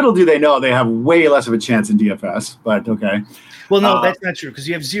 Yeah, little do they know they have way less of a chance in DFS, but okay. Well, no, that's not true because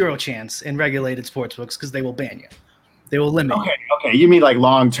you have zero chance in regulated sportsbooks because they will ban you. They will limit you. Okay. You mean like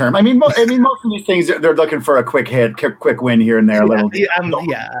long term? I mean, most of these things they're looking for a quick hit, quick win here and there.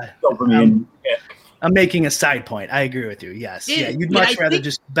 I'm making a side point. I agree with you. Yes. You'd much rather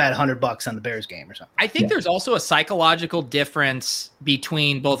just bet $100 on the Bears game or something. I think there's also a psychological difference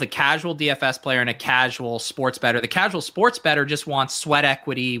between both a casual DFS player and a casual sports bettor. The casual sports bettor just wants sweat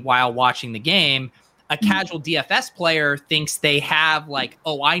equity while watching the game. A casual DFS player thinks they have like,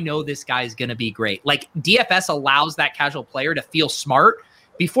 oh, I know this guy's going to be great. Like DFS allows that casual player to feel smart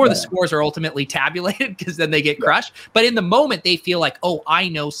before the scores are ultimately tabulated because then they get crushed. But in the moment, they feel like, oh, I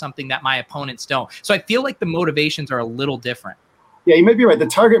know something that my opponents don't. So I feel like the motivations are a little different. Yeah, you might be right. The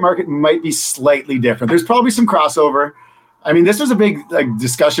target market might be slightly different. There's probably some crossover. I mean, this was a big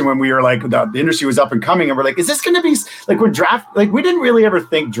discussion when we were like, the industry was up and coming, and we're like, is this going to be like when draft? Like, we didn't really ever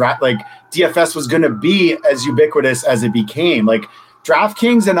think DFS was going to be as ubiquitous as it became. Like,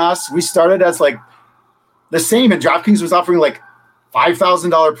 DraftKings and us, we started as like the same, and DraftKings was offering like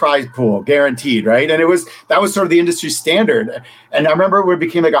 $5,000 prize pool guaranteed, right? And that was sort of the industry standard. And I remember when it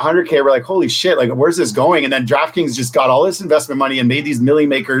became like 100K, we're like, holy shit, like where's this going? And then DraftKings just got all this investment money and made these million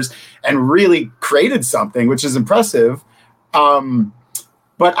makers and really created something, which is impressive.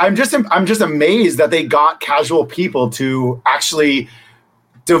 But I'm just amazed that they got casual people to actually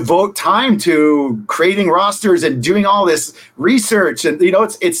devote time to creating rosters and doing all this research. And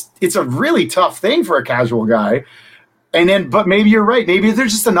it's a really tough thing for a casual guy. And then, but maybe you're right. Maybe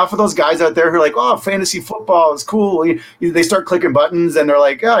there's just enough of those guys out there who are like, oh, fantasy football is cool. They start clicking buttons and they're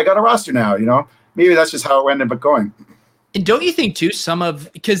like, yeah, I got a roster now. Maybe that's just how it ended up going. And don't you think too,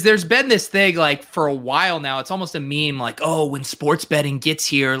 because there's been this thing like for a while now, it's almost a meme like, oh, when sports betting gets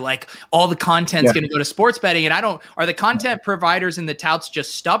here, like all the content's going to go to sports betting. And are the content providers and the touts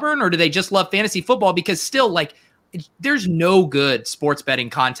just stubborn, or do they just love fantasy football? Because still, like, there's no good sports betting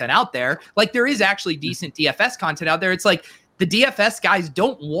content out there. Like, there is actually decent DFS content out there. It's like the DFS guys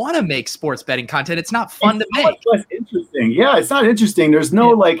don't want to make sports betting content. It's not fun to make. It's less interesting. Yeah, it's not interesting. There's no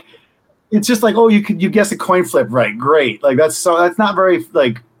like. It's just like, oh, you guess a coin flip, right? Great. Like that's not very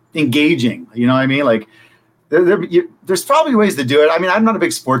like engaging. You know what I mean? Like there's probably ways to do it. I mean, I'm not a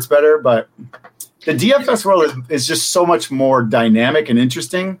big sports bettor, but the DFS world is just so much more dynamic and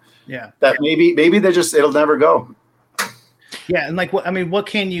interesting. Yeah. That maybe it'll never go. Yeah, and like what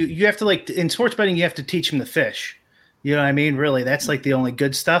can you have to, like, in sports betting you have to teach them to fish. You know what I mean? Really, that's like the only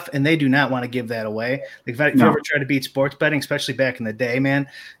good stuff, and they do not want to give that away. Like if you ever try to beat sports betting, especially back in the day, man,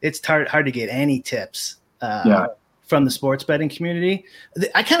 it's hard to get any tips from the sports betting community.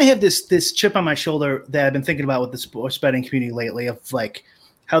 I kind of have this chip on my shoulder that I've been thinking about with the sports betting community lately, of like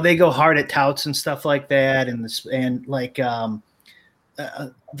how they go hard at touts and stuff like that,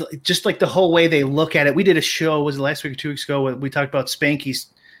 just like the whole way they look at it. We did a show, was it last week or 2 weeks ago, where we talked about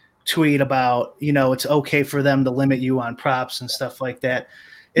Spanky's tweet about, it's okay for them to limit you on props and stuff like that.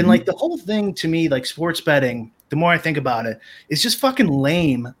 And like the whole thing to me, like sports betting, the more I think about it, is just fucking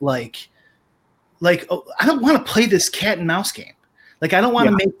lame. Like oh, I don't want to play this cat and mouse game. Like I don't want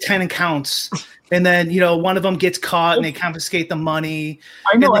to make 10 accounts and then, one of them gets caught and they confiscate the money.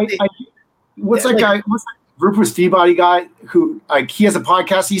 I know. What's that guy? What's that Rufus Peabody guy who he has a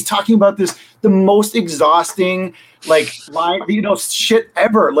podcast? He's talking about the most exhausting line, shit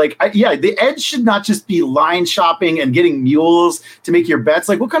ever. The edge should not just be line shopping and getting mules to make your bets.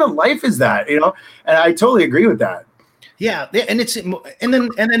 Like, what kind of life is that? And I totally agree with that. Yeah, and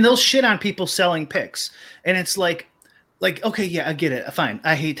then they'll shit on people selling picks, and it's like, okay, yeah, I get it, fine.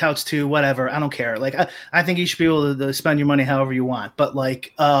 I hate touts too, whatever. I don't care. Like, I think you should be able to spend your money however you want. But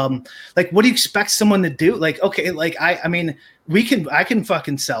what do you expect someone to do? Like, okay, I mean, I can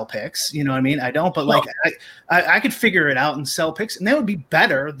fucking sell picks. You know what I mean? I don't, but I could figure it out and sell picks, and that would be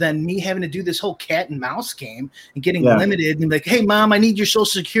better than me having to do this whole cat and mouse game and getting limited and like, hey, mom, I need your social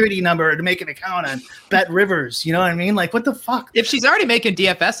security number to make an account on Bet Rivers. You know what I mean? Like, what the fuck? If she's already making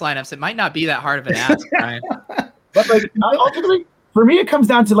DFS lineups, it might not be that hard of an ask, Ryan. But ultimately, for me, it comes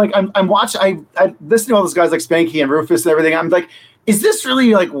down to I'm watching. I listen to all those guys like Spanky and Rufus and everything. I'm like, is this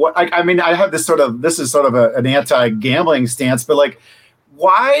really what? I mean, I have this is sort of an anti-gambling stance, but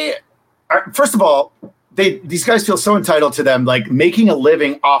why? First of all, these guys feel so entitled to them making a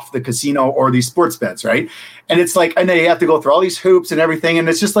living off the casino or these sports bets, right? And it's and they have to go through all these hoops and everything, and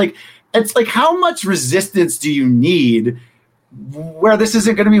it's just how much resistance do you need where this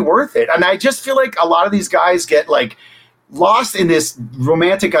isn't going to be worth it? And I just feel like a lot of these guys get lost in this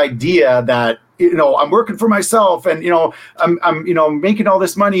romantic idea that I'm working for myself, and I'm making all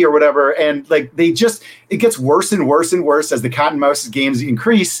this money or whatever, and like it gets worse and worse and worse as the cat and mouse games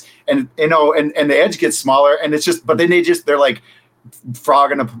increase, and and the edge gets smaller, and it's just, but then they're like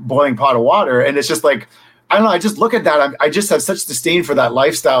frog in a boiling pot of water, and it's just like, I don't know. I just look at that. I just have such disdain for that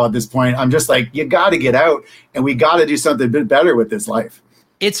lifestyle at this point. I'm just like, you got to get out, and we got to do something a bit better with this life.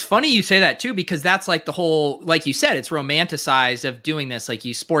 It's funny you say that too, because that's like the whole, like you said, it's romanticized of doing this, like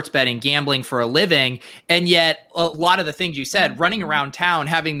you sports betting, gambling for a living. And yet a lot of the things you said, running around town,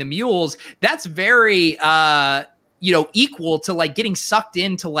 having the mules, that's very, equal to like getting sucked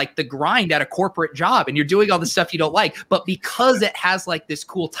into like the grind at a corporate job, and you're doing all the stuff you don't like, but because it has like this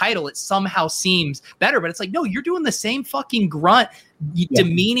cool title, it somehow seems better. But it's like, no, you're doing the same fucking grunt,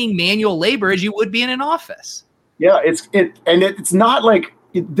 demeaning manual labor as you would be in an office. Yeah. It's not like,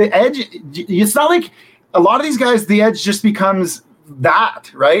 the edge, it's not like a lot of these guys, the edge just becomes that,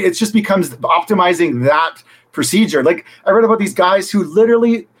 right? It just becomes optimizing that procedure. Like I read about these guys who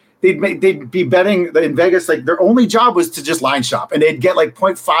literally they'd be betting in Vegas, like their only job was to just line shop, and they'd get like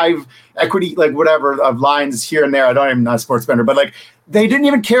 0.5 equity, like whatever of lines here and there. I'm not a sports bettor, but like they didn't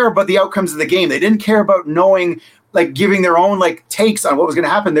even care about the outcomes of the game. They didn't care about knowing, like giving their own like takes on what was going to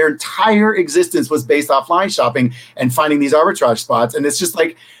happen. Their entire existence was based off line shopping and finding these arbitrage spots. And it's just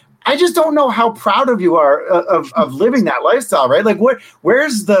like, I just don't know how proud of you are of living that lifestyle, right? Like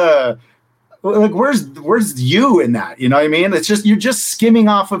where's you in that? You know what I mean? It's just, you're just skimming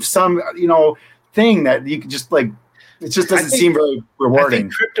off of some, thing that you can just like, it just doesn't seem very rewarding. I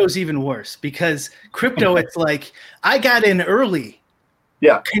think crypto's even worse, because crypto, it's like, I got in early.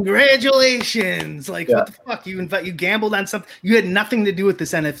 Yeah. Congratulations. Like, what the fuck? You gambled on something. You had nothing to do with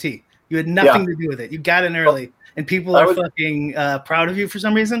this NFT. You had nothing to do with it. You got in early, and people are fucking proud of you for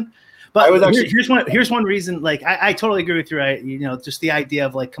some reason. But here's one reason. Like, I totally agree with you. Right? Just the idea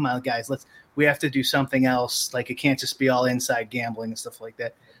of like, come on, guys, we have to do something else. Like, it can't just be all inside gambling and stuff like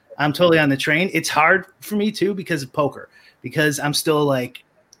that. I'm totally on the train. It's hard for me too because of poker, because I'm still like,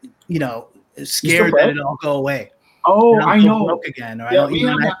 scared that it'll all go away. Oh, I know. Broke again, or I don't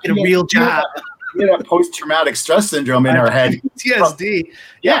get a real job. We have post-traumatic stress syndrome in our head. PTSD.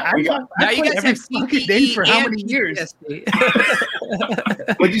 Now you guys have CTE for how many years?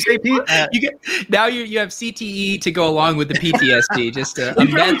 What'd you say, Pete? Now you have CTE to go along with the PTSD. Just to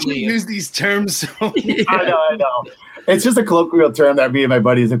immensely use these terms. I know. It's just a colloquial term that me and my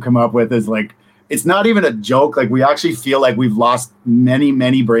buddies have come up with. Is like, it's not even a joke. Like, we actually feel like we've lost many,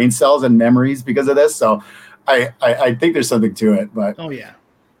 many brain cells and memories because of this. So I think there's something to it, but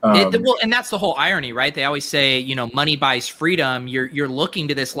and that's the whole irony, right? They always say, money buys freedom. You're looking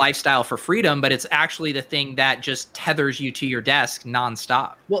to this lifestyle for freedom, but it's actually the thing that just tethers you to your desk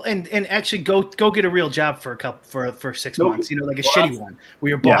nonstop. Well, and actually go get a real job for 6 months, like a shitty one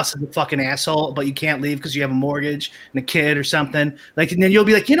where your boss is a fucking asshole, but you can't leave because you have a mortgage and a kid or something. Like, and then you'll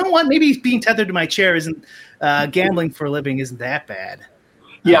be like, you know what? Maybe being tethered to my chair isn't gambling for a living isn't that bad.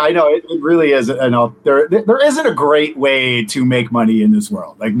 Yeah, I know. It really is. I know there isn't a great way to make money in this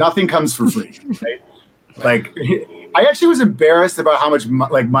world. Like, nothing comes for free. Right? Like, I actually was embarrassed about how much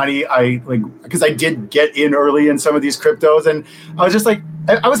money because I did get in early in some of these cryptos, and I was just like,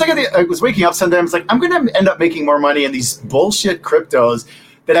 I was waking up Sunday. I was like, I'm going to end up making more money in these bullshit cryptos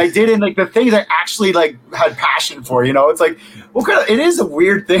that I did in like the things I actually like had passion for. It's like, it is a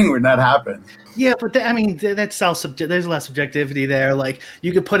weird thing when that happens. Yeah, but that's there's a lot of subjectivity there. Like,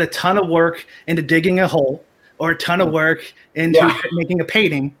 you could put a ton of work into digging a hole, or a ton of work into making a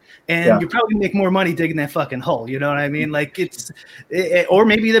painting, and you probably make more money digging that fucking hole. You know what I mean? Like, or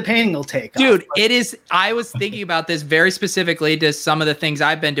maybe the painting will take off. Dude, it is. I was thinking about this very specifically to some of the things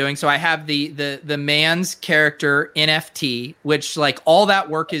I've been doing. So I have the man's character NFT, which like all that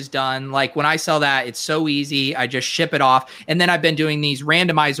work is done. Like, when I sell that, it's so easy. I just ship it off. And then I've been doing these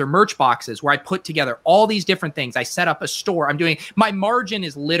randomizer merch boxes where I put together all these different things. I set up a store. My margin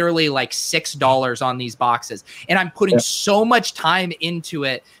is literally like $6 on these boxes. And I'm putting so much time into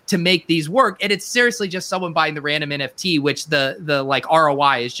it to make these work. And it's seriously just someone buying the random NFT, which the like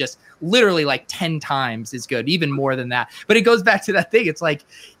ROI is just literally like 10 times as good, even more than that. But it goes back to that thing. It's like,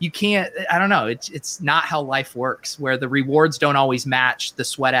 you can't, I don't know. It's not how life works, where the rewards don't always match the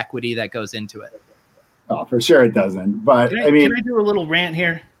sweat equity that goes into it. Oh, for sure it doesn't. But can I do a little rant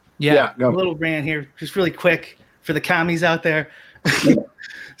here? Yeah, go. A little rant here, just really quick for the commies out there.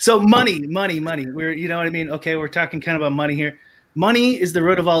 So money. We're, you know what I mean? Okay, we're talking kind of about money here. Money is the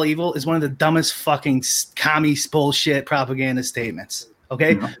root of all evil is one of the dumbest fucking commie bullshit propaganda statements.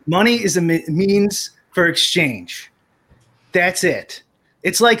 Okay? Mm-hmm. Money is a means for exchange. That's it.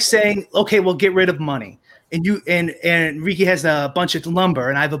 It's like saying, okay, we'll get rid of money. and Ricky has a bunch of lumber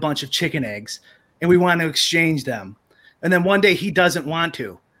and I have a bunch of chicken eggs, and we want to exchange them. And then one day he doesn't want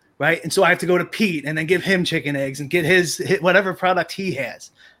to, right? And so I have to go to Pete and then give him chicken eggs and get his whatever product he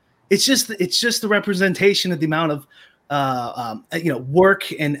has. It's just the representation of the amount of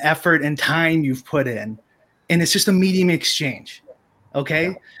work and effort and time you've put in, and it's just a medium exchange.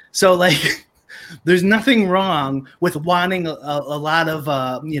 Okay, so like, there's nothing wrong with wanting a lot of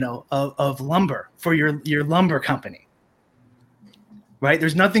of lumber for your lumber company, right?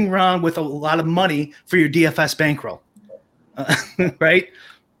 There's nothing wrong with a lot of money for your DFS bankroll, right?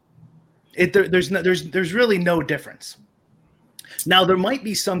 There's really no difference. Now, there might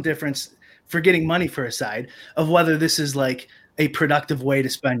be some difference for getting money for a side of whether this is like a productive way to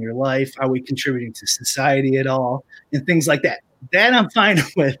spend your life. Are we contributing to society at all? And things like that. That I'm fine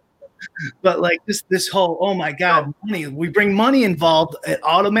with. But like this whole, oh my God, money, we bring money involved, it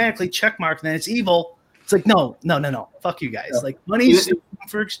automatically check mark, and then it's evil. It's like, no. Fuck you guys. Yeah. Like, money is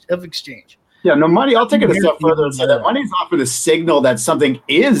of exchange. Yeah, no, money. I'll take it a step further and say that money is often a signal that something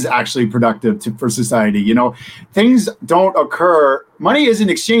is actually productive for society. You know, things don't occur. Money isn't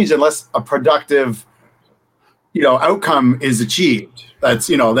exchanged unless a productive, outcome is achieved. That's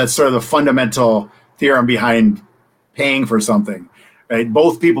sort of the fundamental theorem behind paying for something, right?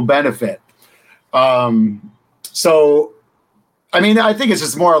 Both people benefit. So, I mean, I think it's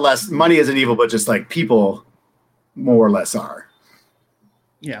just more or less money isn't evil, but just like people more or less are.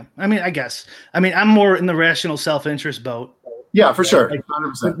 Yeah, I mean, I guess. I mean, I'm more in the rational self-interest boat. Yeah, for sure. Like,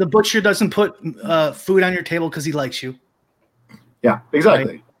 100%. The butcher doesn't put food on your table because he likes you. Yeah,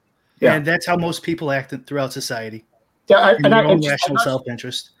 exactly. Right? Yeah, and that's how most people act throughout society. Yeah, rational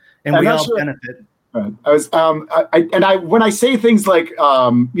self-interest, and we all benefit. Right. When I say things like,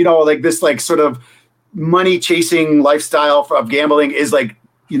 like this, like sort of money chasing lifestyle of gambling is like,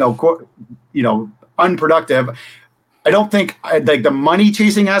 unproductive. I don't think like the money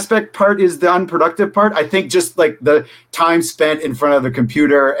chasing aspect part is the unproductive part. I think just like the time spent in front of the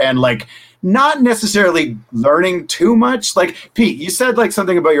computer and like not necessarily learning too much. Like, Pete, you said like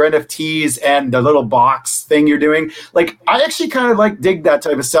something about your NFTs and the little box thing you're doing. Like, I actually kind of like dig that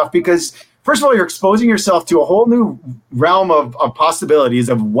type of stuff because, first of all, you're exposing yourself to a whole new realm of possibilities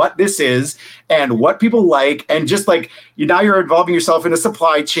of what this is and what people like. And just like now you're involving yourself in a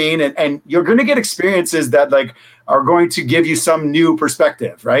supply chain and you're going to get experiences that like are going to give you some new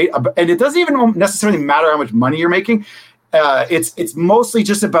perspective, right? And it doesn't even necessarily matter how much money you're making. It's mostly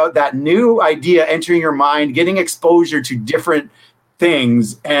just about that new idea entering your mind, getting exposure to different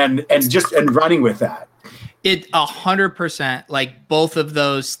things and running with that. It 100%, like both of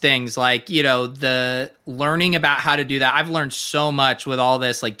those things, like, the learning about how to do that. I've learned so much with all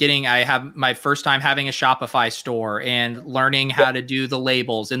this, like I have my first time having a Shopify store and learning how to do the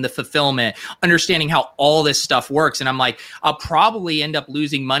labels and the fulfillment, understanding how all this stuff works. And I'm like, I'll probably end up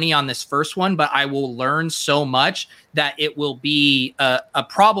losing money on this first one, but I will learn so much that it will be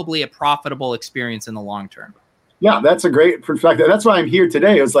probably a profitable experience in the long term. Yeah, that's a great perspective. That's why I'm here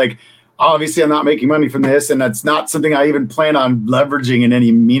today. It was like, obviously, I'm not making money from this, and that's not something I even plan on leveraging in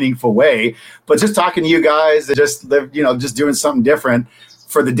any meaningful way. But just talking to you guys and just doing something different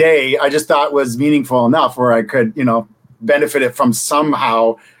for the day, I just thought was meaningful enough where I could, benefit it from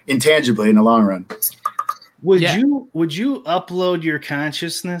somehow intangibly in the long run. Would you upload your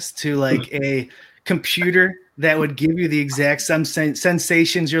consciousness to like a computer that would give you the exact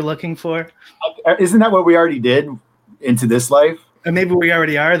sensations you're looking for? Isn't that what we already did into this life? And maybe we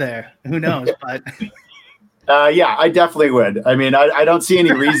already are there. Who knows? But yeah, I definitely would. I mean, I don't see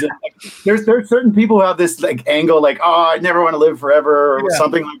any reason. Like, there's certain people who have this like angle, like, oh, I never want to live forever or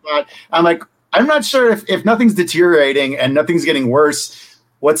something like that. I'm like, I'm not sure if nothing's deteriorating and nothing's getting worse.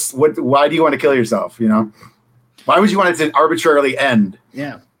 Why do you want to kill yourself? Why would you want it to arbitrarily end?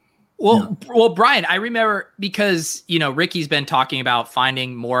 Yeah. Well, Brian, I remember because, Ricky's been talking about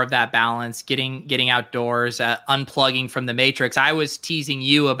finding more of that balance, getting outdoors, unplugging from the matrix. I was teasing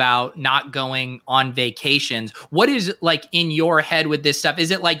you about not going on vacations. What is like in your head with this stuff?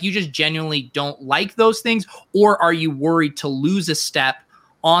 Is it like you just genuinely don't like those things, or are you worried to lose a step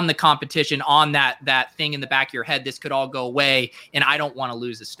on the competition, on that thing in the back of your head? This could all go away and I don't want to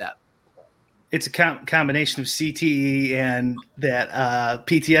lose a step. It's a combination of CTE and that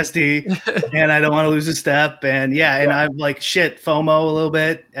PTSD, and I don't want to lose a step. And and I'm like, shit, FOMO a little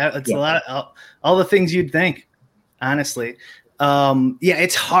bit. It's a lot of all the things you'd think, honestly.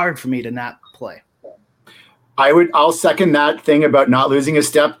 It's hard for me to not play. I'll second that thing about not losing a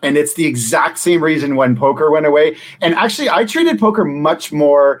step. And it's the exact same reason when poker went away. And actually, I treated poker much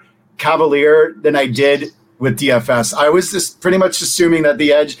more cavalier than I did with DFS. I was just pretty much assuming that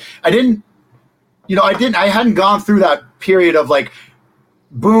the edge, I didn't, I hadn't gone through that period of like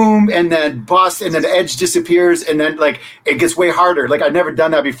boom and then bust and then the edge disappears and then like it gets way harder. Like I'd never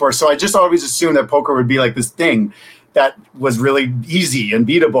done that before. So I just always assumed that poker would be like this thing that was really easy and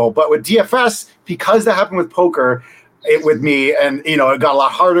beatable. But with DFS, because that happened with poker, with me, and it got a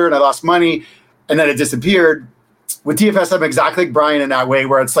lot harder and I lost money and then it disappeared. With DFS, I'm exactly like Brian in that way,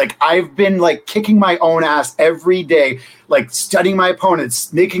 where it's like I've been like kicking my own ass every day, like studying my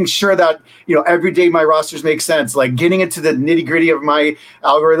opponents, making sure that every day my rosters make sense, like getting into the nitty gritty of my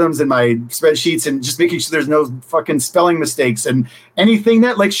algorithms and my spreadsheets, and just making sure there's no fucking spelling mistakes and anything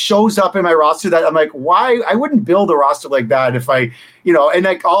that like shows up in my roster that I'm like, why I wouldn't build a roster like that if I, and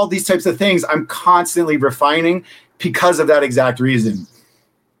like all these types of things, I'm constantly refining because of that exact reason.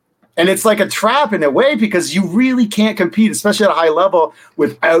 And it's like a trap in a way because you really can't compete, especially at a high level,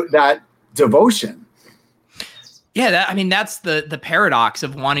 without that devotion. Yeah, that's the paradox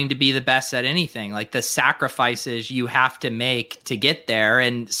of wanting to be the best at anything, like the sacrifices you have to make to get there.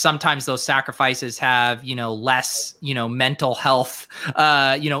 And sometimes those sacrifices have, less, mental health,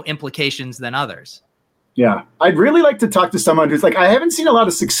 implications than others. Yeah, I'd really like to talk to someone who's like, I haven't seen a lot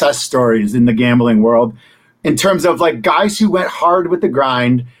of success stories in the gambling world in terms of like guys who went hard with the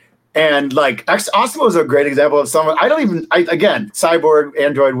grind. And like Osmo is a great example of someone again, cyborg,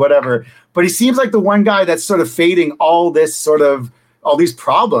 android, whatever, but he seems like the one guy that's sort of fading all these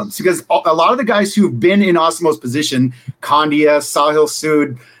problems, because a lot of the guys who've been in Osmo's position, Kandia, Sahil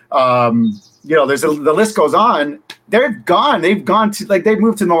Sood, the list goes on. They're gone. They've gone to they've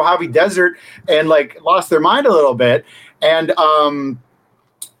moved to the Mojave Desert and like lost their mind a little bit. And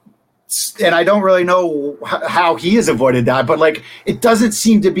I don't really know how he has avoided that, but like it doesn't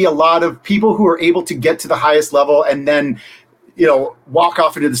seem to be a lot of people who are able to get to the highest level and then, walk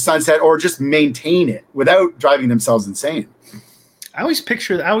off into the sunset or just maintain it without driving themselves insane. I always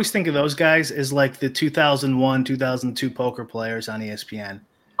think of those guys as like the 2001, 2002 poker players on ESPN.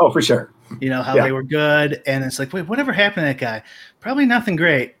 Oh, for sure. They were good. And it's like, wait, whatever happened to that guy? Probably nothing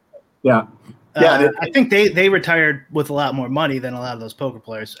great. Yeah. Yeah, I think they retired with a lot more money than a lot of those poker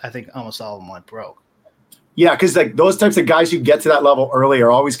players. I think almost all of them went broke. Yeah, because like those types of guys who get to that level early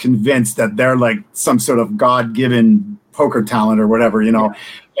are always convinced that they're like some sort of God-given poker talent or whatever, Yeah.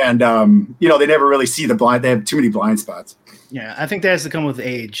 And they never really see the blind. They have too many blind spots. Yeah, I think that has to come with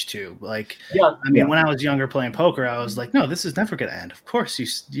age too. Like, when I was younger playing poker, I was like, no, this is never going to end. Of course,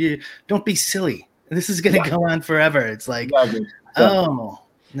 you don't be silly. This is going to go on forever. It's like, oh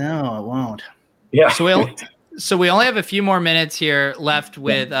no, it won't. Yeah. So we only have a few more minutes here left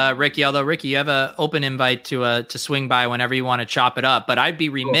with Ricky. Although Ricky, you have an open invite to swing by whenever you want to chop it up. But I'd be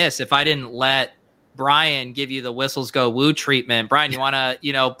remiss if I didn't let Brian give you the whistles go woo treatment. Brian, you want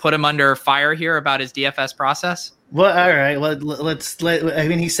to put him under fire here about his DFS process? Well, all right. Well,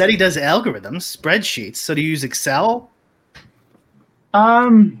 he said he does algorithms, spreadsheets. So do you use Excel? I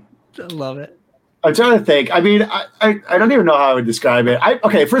love it. I'm trying to think. I mean, I don't even know how I would describe it.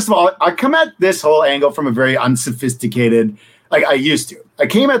 First of all, I come at this whole angle from a very unsophisticated, like I used to. I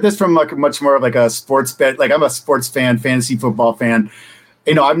came at this from like much more of like a sports bet. Like I'm a sports fan, fantasy football fan.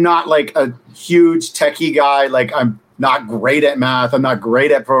 I'm not like a huge techie guy. Like I'm not great at math. I'm not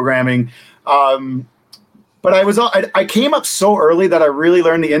great at programming. But I came up so early that I really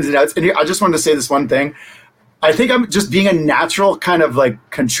learned the ins and outs. And I just wanted to say this one thing. I think I'm just being a natural kind of like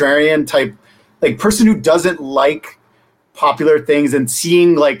contrarian type, like person who doesn't like popular things and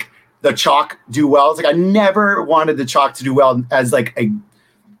seeing like the chalk do well. It's like I never wanted the chalk to do well as like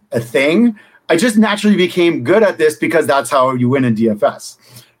a thing. I just naturally became good at this because that's how you win in DFS,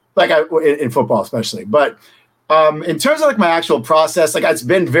 like in football especially. But in terms of like my actual process, like it's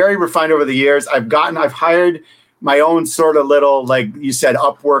been very refined over the years. I've hired my own sort of little, like you said,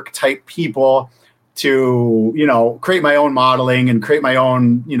 Upwork type people to, create my own modeling and create my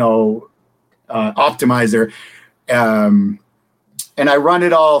own, optimizer. And I run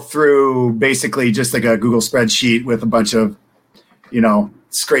it all through basically just like a Google spreadsheet with a bunch of,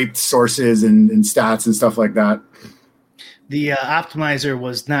 scraped sources and stats and stuff like that. The optimizer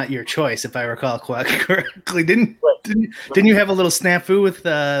was not your choice, if I recall correctly. Didn't you have a little snafu with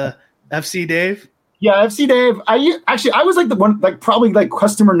FC Dave? Yeah, FC Dave. I was like the one, like probably like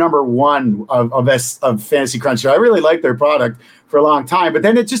customer number one of Fantasy Cruncher. I really liked their product for a long time, but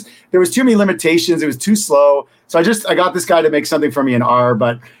then there was too many limitations. It was too slow. So I got this guy to make something for me in R,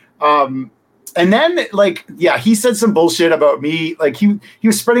 but and then he said some bullshit about me. Like he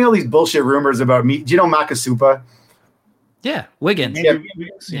was spreading all these bullshit rumors about me. Do you know Makasupa? Yeah, Wiggins. Yeah,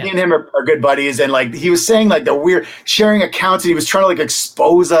 me and him are good buddies, and like he was saying, like the weird sharing accounts, and he was trying to like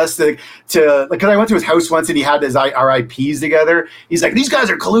expose us to like because I went to his house once and he had his RIPs together. He's like, these guys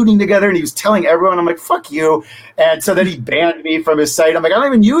are colluding together, and he was telling everyone. I'm like, fuck you, and so then he banned me from his site. I'm like, I don't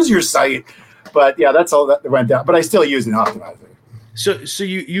even use your site, but yeah, that's all that went down. But I still use an optimizer. So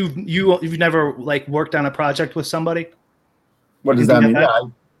you've never like worked on a project with somebody? What does that mean?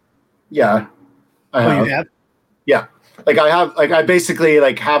 Yeah, I have. You have? Yeah. Like I basically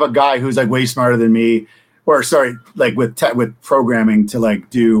like have a guy who's like way smarter than me, or sorry, like with programming to like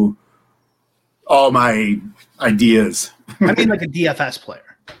do all my ideas. I mean, like a DFS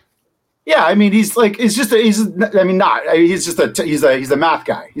player. Yeah, I mean he's a math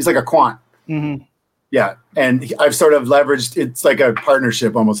guy. He's like a quant. Mm-hmm. Yeah, and I've sort of leveraged. It's like a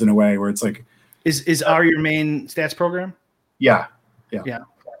partnership almost in a way where it's like. Is R your main stats program? Yeah.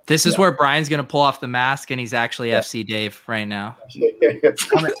 This is where Brian's going to pull off the mask, and he's actually FC Dave right now.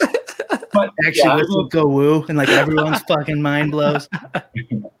 But actually, let's go woo, and like everyone's fucking mind blows.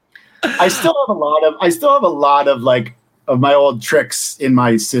 I still have a lot of like of my old tricks in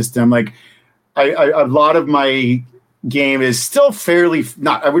my system. Like, a lot of my game is still fairly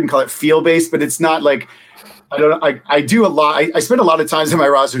I wouldn't call it feel based, but it's not like I do a lot. I spend a lot of times in my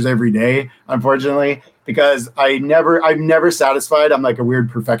rosters every day, unfortunately, because I'm never satisfied. I'm like a weird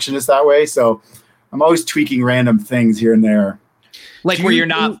perfectionist that way. So I'm always tweaking random things here and there. Like where you're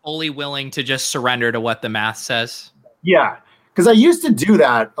not fully willing to just surrender to what the math says. Yeah. Because I used to do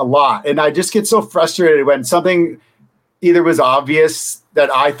that a lot. And I just get so frustrated when something either was obvious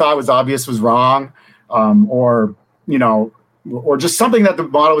that I thought was obvious was wrong, or just something that the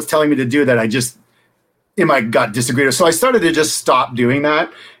model was telling me to do that I just in my gut disagreed with. So I started to just stop doing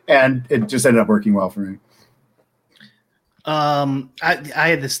that, and it just ended up working well for me. I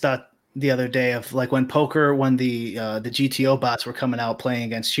had this thought the other day of like when the GTO bots were coming out playing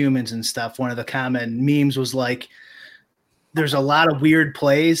against humans and stuff. One of the common memes was like, there's a lot of weird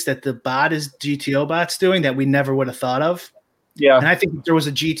plays that the GTO bot's doing that we never would have thought of. Yeah. And I think if there was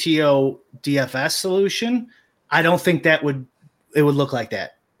a GTO DFS solution, I don't think it would look like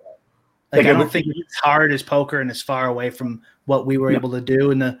that. Like I don't think it's hard as poker and as far away from what we were able to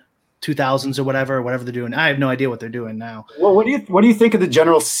do in the 2000s or whatever they're doing. I have no idea what they're doing now. Well, what do you think of the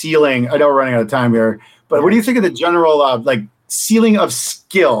general ceiling? I know we're running out of time here, but what do you think of the general like ceiling of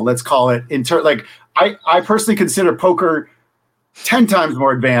skill? Let's call it like I personally consider poker 10 times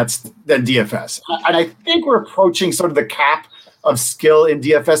more advanced than DFS, and I think we're approaching sort of the cap of skill in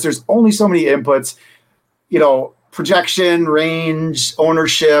DFS. There's only so many inputs, projection, range,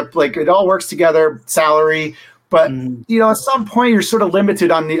 ownership, like it all works together, salary. But, at some point you're sort of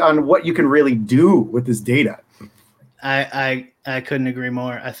limited on what you can really do with this data. I couldn't agree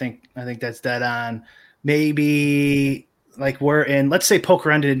more. I think that's dead on. Maybe like let's say poker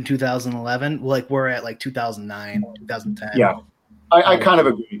ended in 2011. Like we're at like 2009, 2010. Yeah, I kind of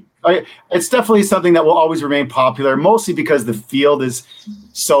agree. It's definitely something that will always remain popular, mostly because the field is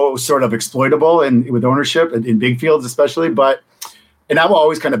so sort of exploitable and with ownership in big fields, especially. And that will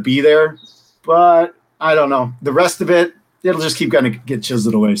always kind of be there. But I don't know. The rest of it, it'll just keep going to get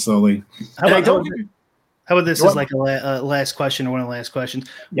chiseled away slowly. How about this as like a last question or one of the last questions?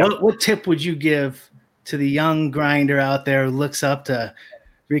 Yep. What tip would you give to the young grinder out there who looks up to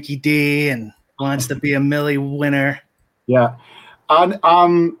Ricky D and wants to be a Millie winner? Yeah.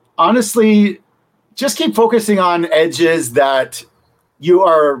 Honestly, just keep focusing on edges that you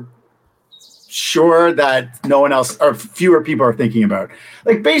are sure that no one else or fewer people are thinking about.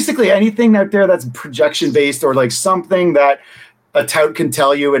 Like basically anything out there that's projection based or like something that a tout can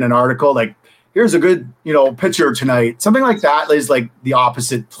tell you in an article, like here's a good, pitcher tonight. Something like that is like the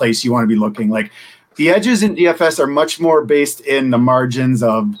opposite place you want to be looking. Like the edges in DFS are much more based in the margins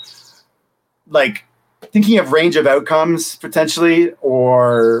of like thinking of range of outcomes potentially,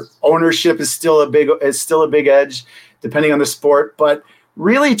 or ownership is still a big edge depending on the sport, but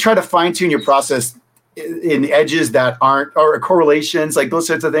really try to fine tune your process in edges that aren't, or correlations, like those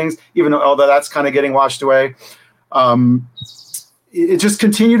sorts of things, even though although that's kind of getting washed away. It just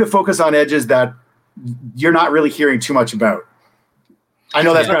continue to focus on edges that you're not really hearing too much about. I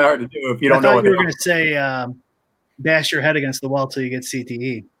know that's kind of hard to do if you don't know what you were going to say. Bash your head against the wall till you get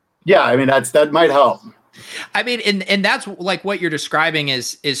CTE. Yeah, I mean that might help. I mean, and that's like what you're describing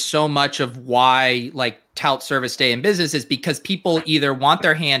is so much of why like tout service day in business is because people either want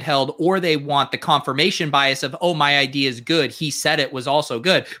their hand held or they want the confirmation bias of, oh, my idea is good. He said it was also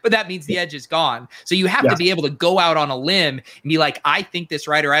good, but that means the edge is gone. So you have to be able to go out on a limb and be like, I think this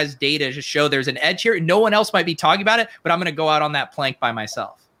writer has data to show there's an edge here. No one else might be talking about it, but I'm going to go out on that plank by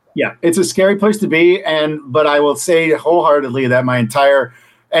myself. Yeah, it's a scary place to be, but I will say wholeheartedly that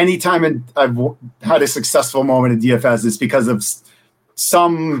anytime I've had a successful moment in DFS, it's because of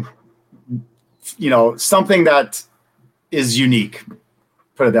something that is unique.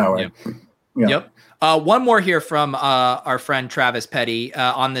 Put it that way. Yep. One more here from our friend Travis Petty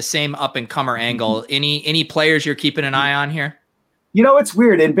on the same up and comer angle. Any players you're keeping an eye on here? It's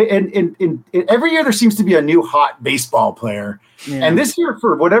weird. In every year there seems to be a new hot baseball player, and this year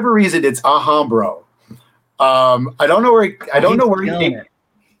for whatever reason it's Alhambra. I don't know where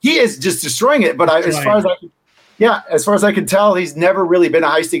he is just destroying it. But as far as I can tell, he's never really been a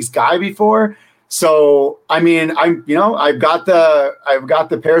high stakes guy before. So I've got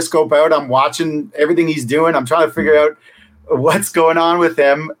the Periscope out. I'm watching everything he's doing. I'm trying to figure out what's going on with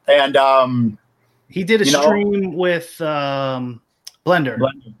him. And he did a stream with Blender.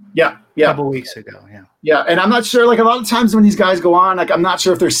 Yeah. A couple weeks ago. Yeah. And I'm not sure, like a lot of times when these guys go on, like I'm not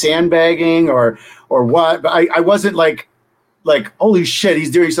sure if they're sandbagging or what, but I wasn't like, holy shit, he's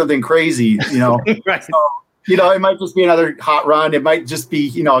doing something crazy, Right. So, it might just be another hot run. It might just be,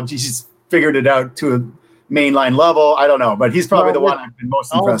 he's figured it out to a mainline level. I don't know, but he's probably the one I've been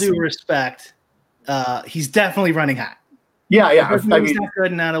most impressed with. All due respect, he's definitely running hot. Yeah. He's not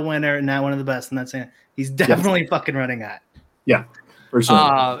good, not a winner, not one of the best. I'm not saying he's definitely fucking running hot. Yeah, for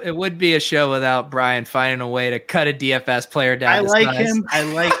sure. It would be a show without Brian finding a way to cut a DFS player down. I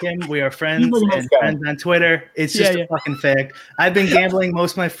like him. We are friends and friends on Twitter. It's just a fucking fact. I've been gambling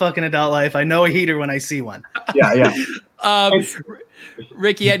most of my fucking adult life. I know a heater when I see one. Yeah.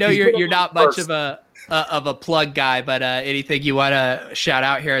 Ricky, I know you're not much of a plug guy, but anything you want to shout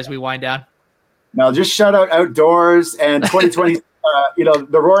out here as we wind down? No, just shout out Outdoors and 2020.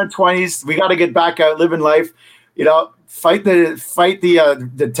 The Roaring 20s. We got to get back out living life. Fight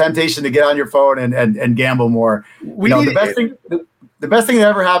the temptation to get on your phone and gamble more. The best thing that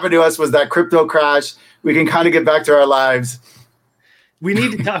ever happened to us was that crypto crash. We can kind of get back to our lives. We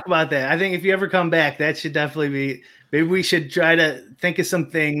need to talk about that. I think if you ever come back, that should definitely be. Maybe we should try to think of some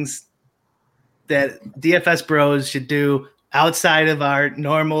things that DFS bros should do outside of our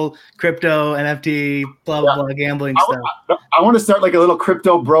normal crypto, NFT, blah, blah, blah, gambling stuff. I want to start like a little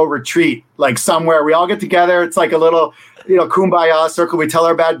crypto bro retreat, like somewhere we all get together. It's like a little, kumbaya circle. We tell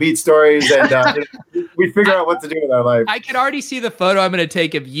our bad beat stories and we figure out what to do with our life. I can already see the photo I'm going to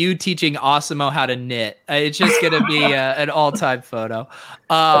take of you teaching Osimo how to knit. It's just going to be an all-time photo.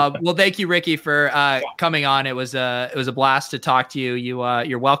 Well, thank you, Ricky, for coming on. It was a blast to talk to you.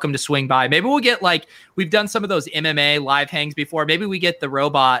 You're welcome to swing by. Maybe we'll get we've done some of those MMA live hangs before. Maybe we get the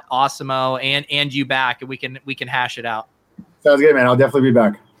robot Osimo and you back, and we can hash it out. Sounds good, man. I'll definitely be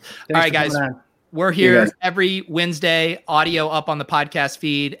back. All right, guys. We're here every Wednesday, audio up on the podcast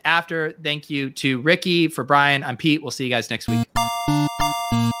feed. After, thank you to Ricky. For Brian, I'm Pete. We'll see you guys next week.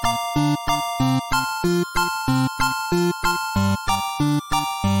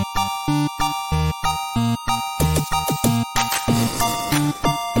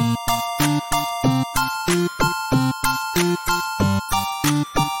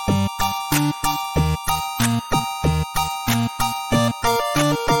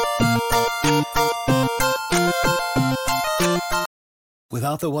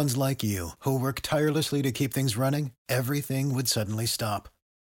 Without the ones like you, who work tirelessly to keep things running, everything would suddenly stop.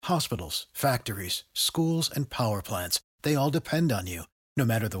 Hospitals, factories, schools, and power plants, they all depend on you. No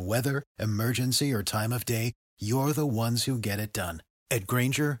matter the weather, emergency, or time of day, you're the ones who get it done. At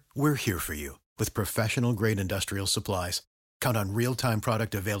Grainger, we're here for you with professional-grade industrial supplies. Count on real-time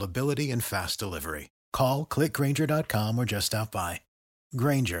product availability and fast delivery. Call, click Grainger.com, or just stop by.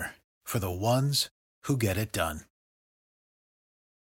 Grainger, for the ones who get it done.